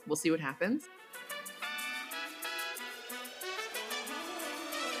 we'll see what happens.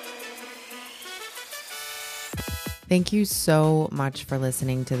 Thank you so much for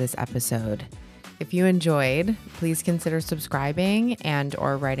listening to this episode. If you enjoyed, please consider subscribing and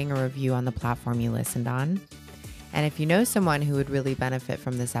or writing a review on the platform you listened on. And if you know someone who would really benefit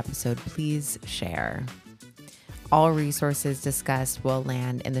from this episode, please share. All resources discussed will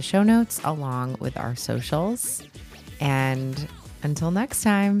land in the show notes along with our socials. And until next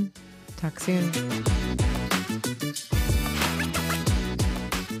time, talk soon.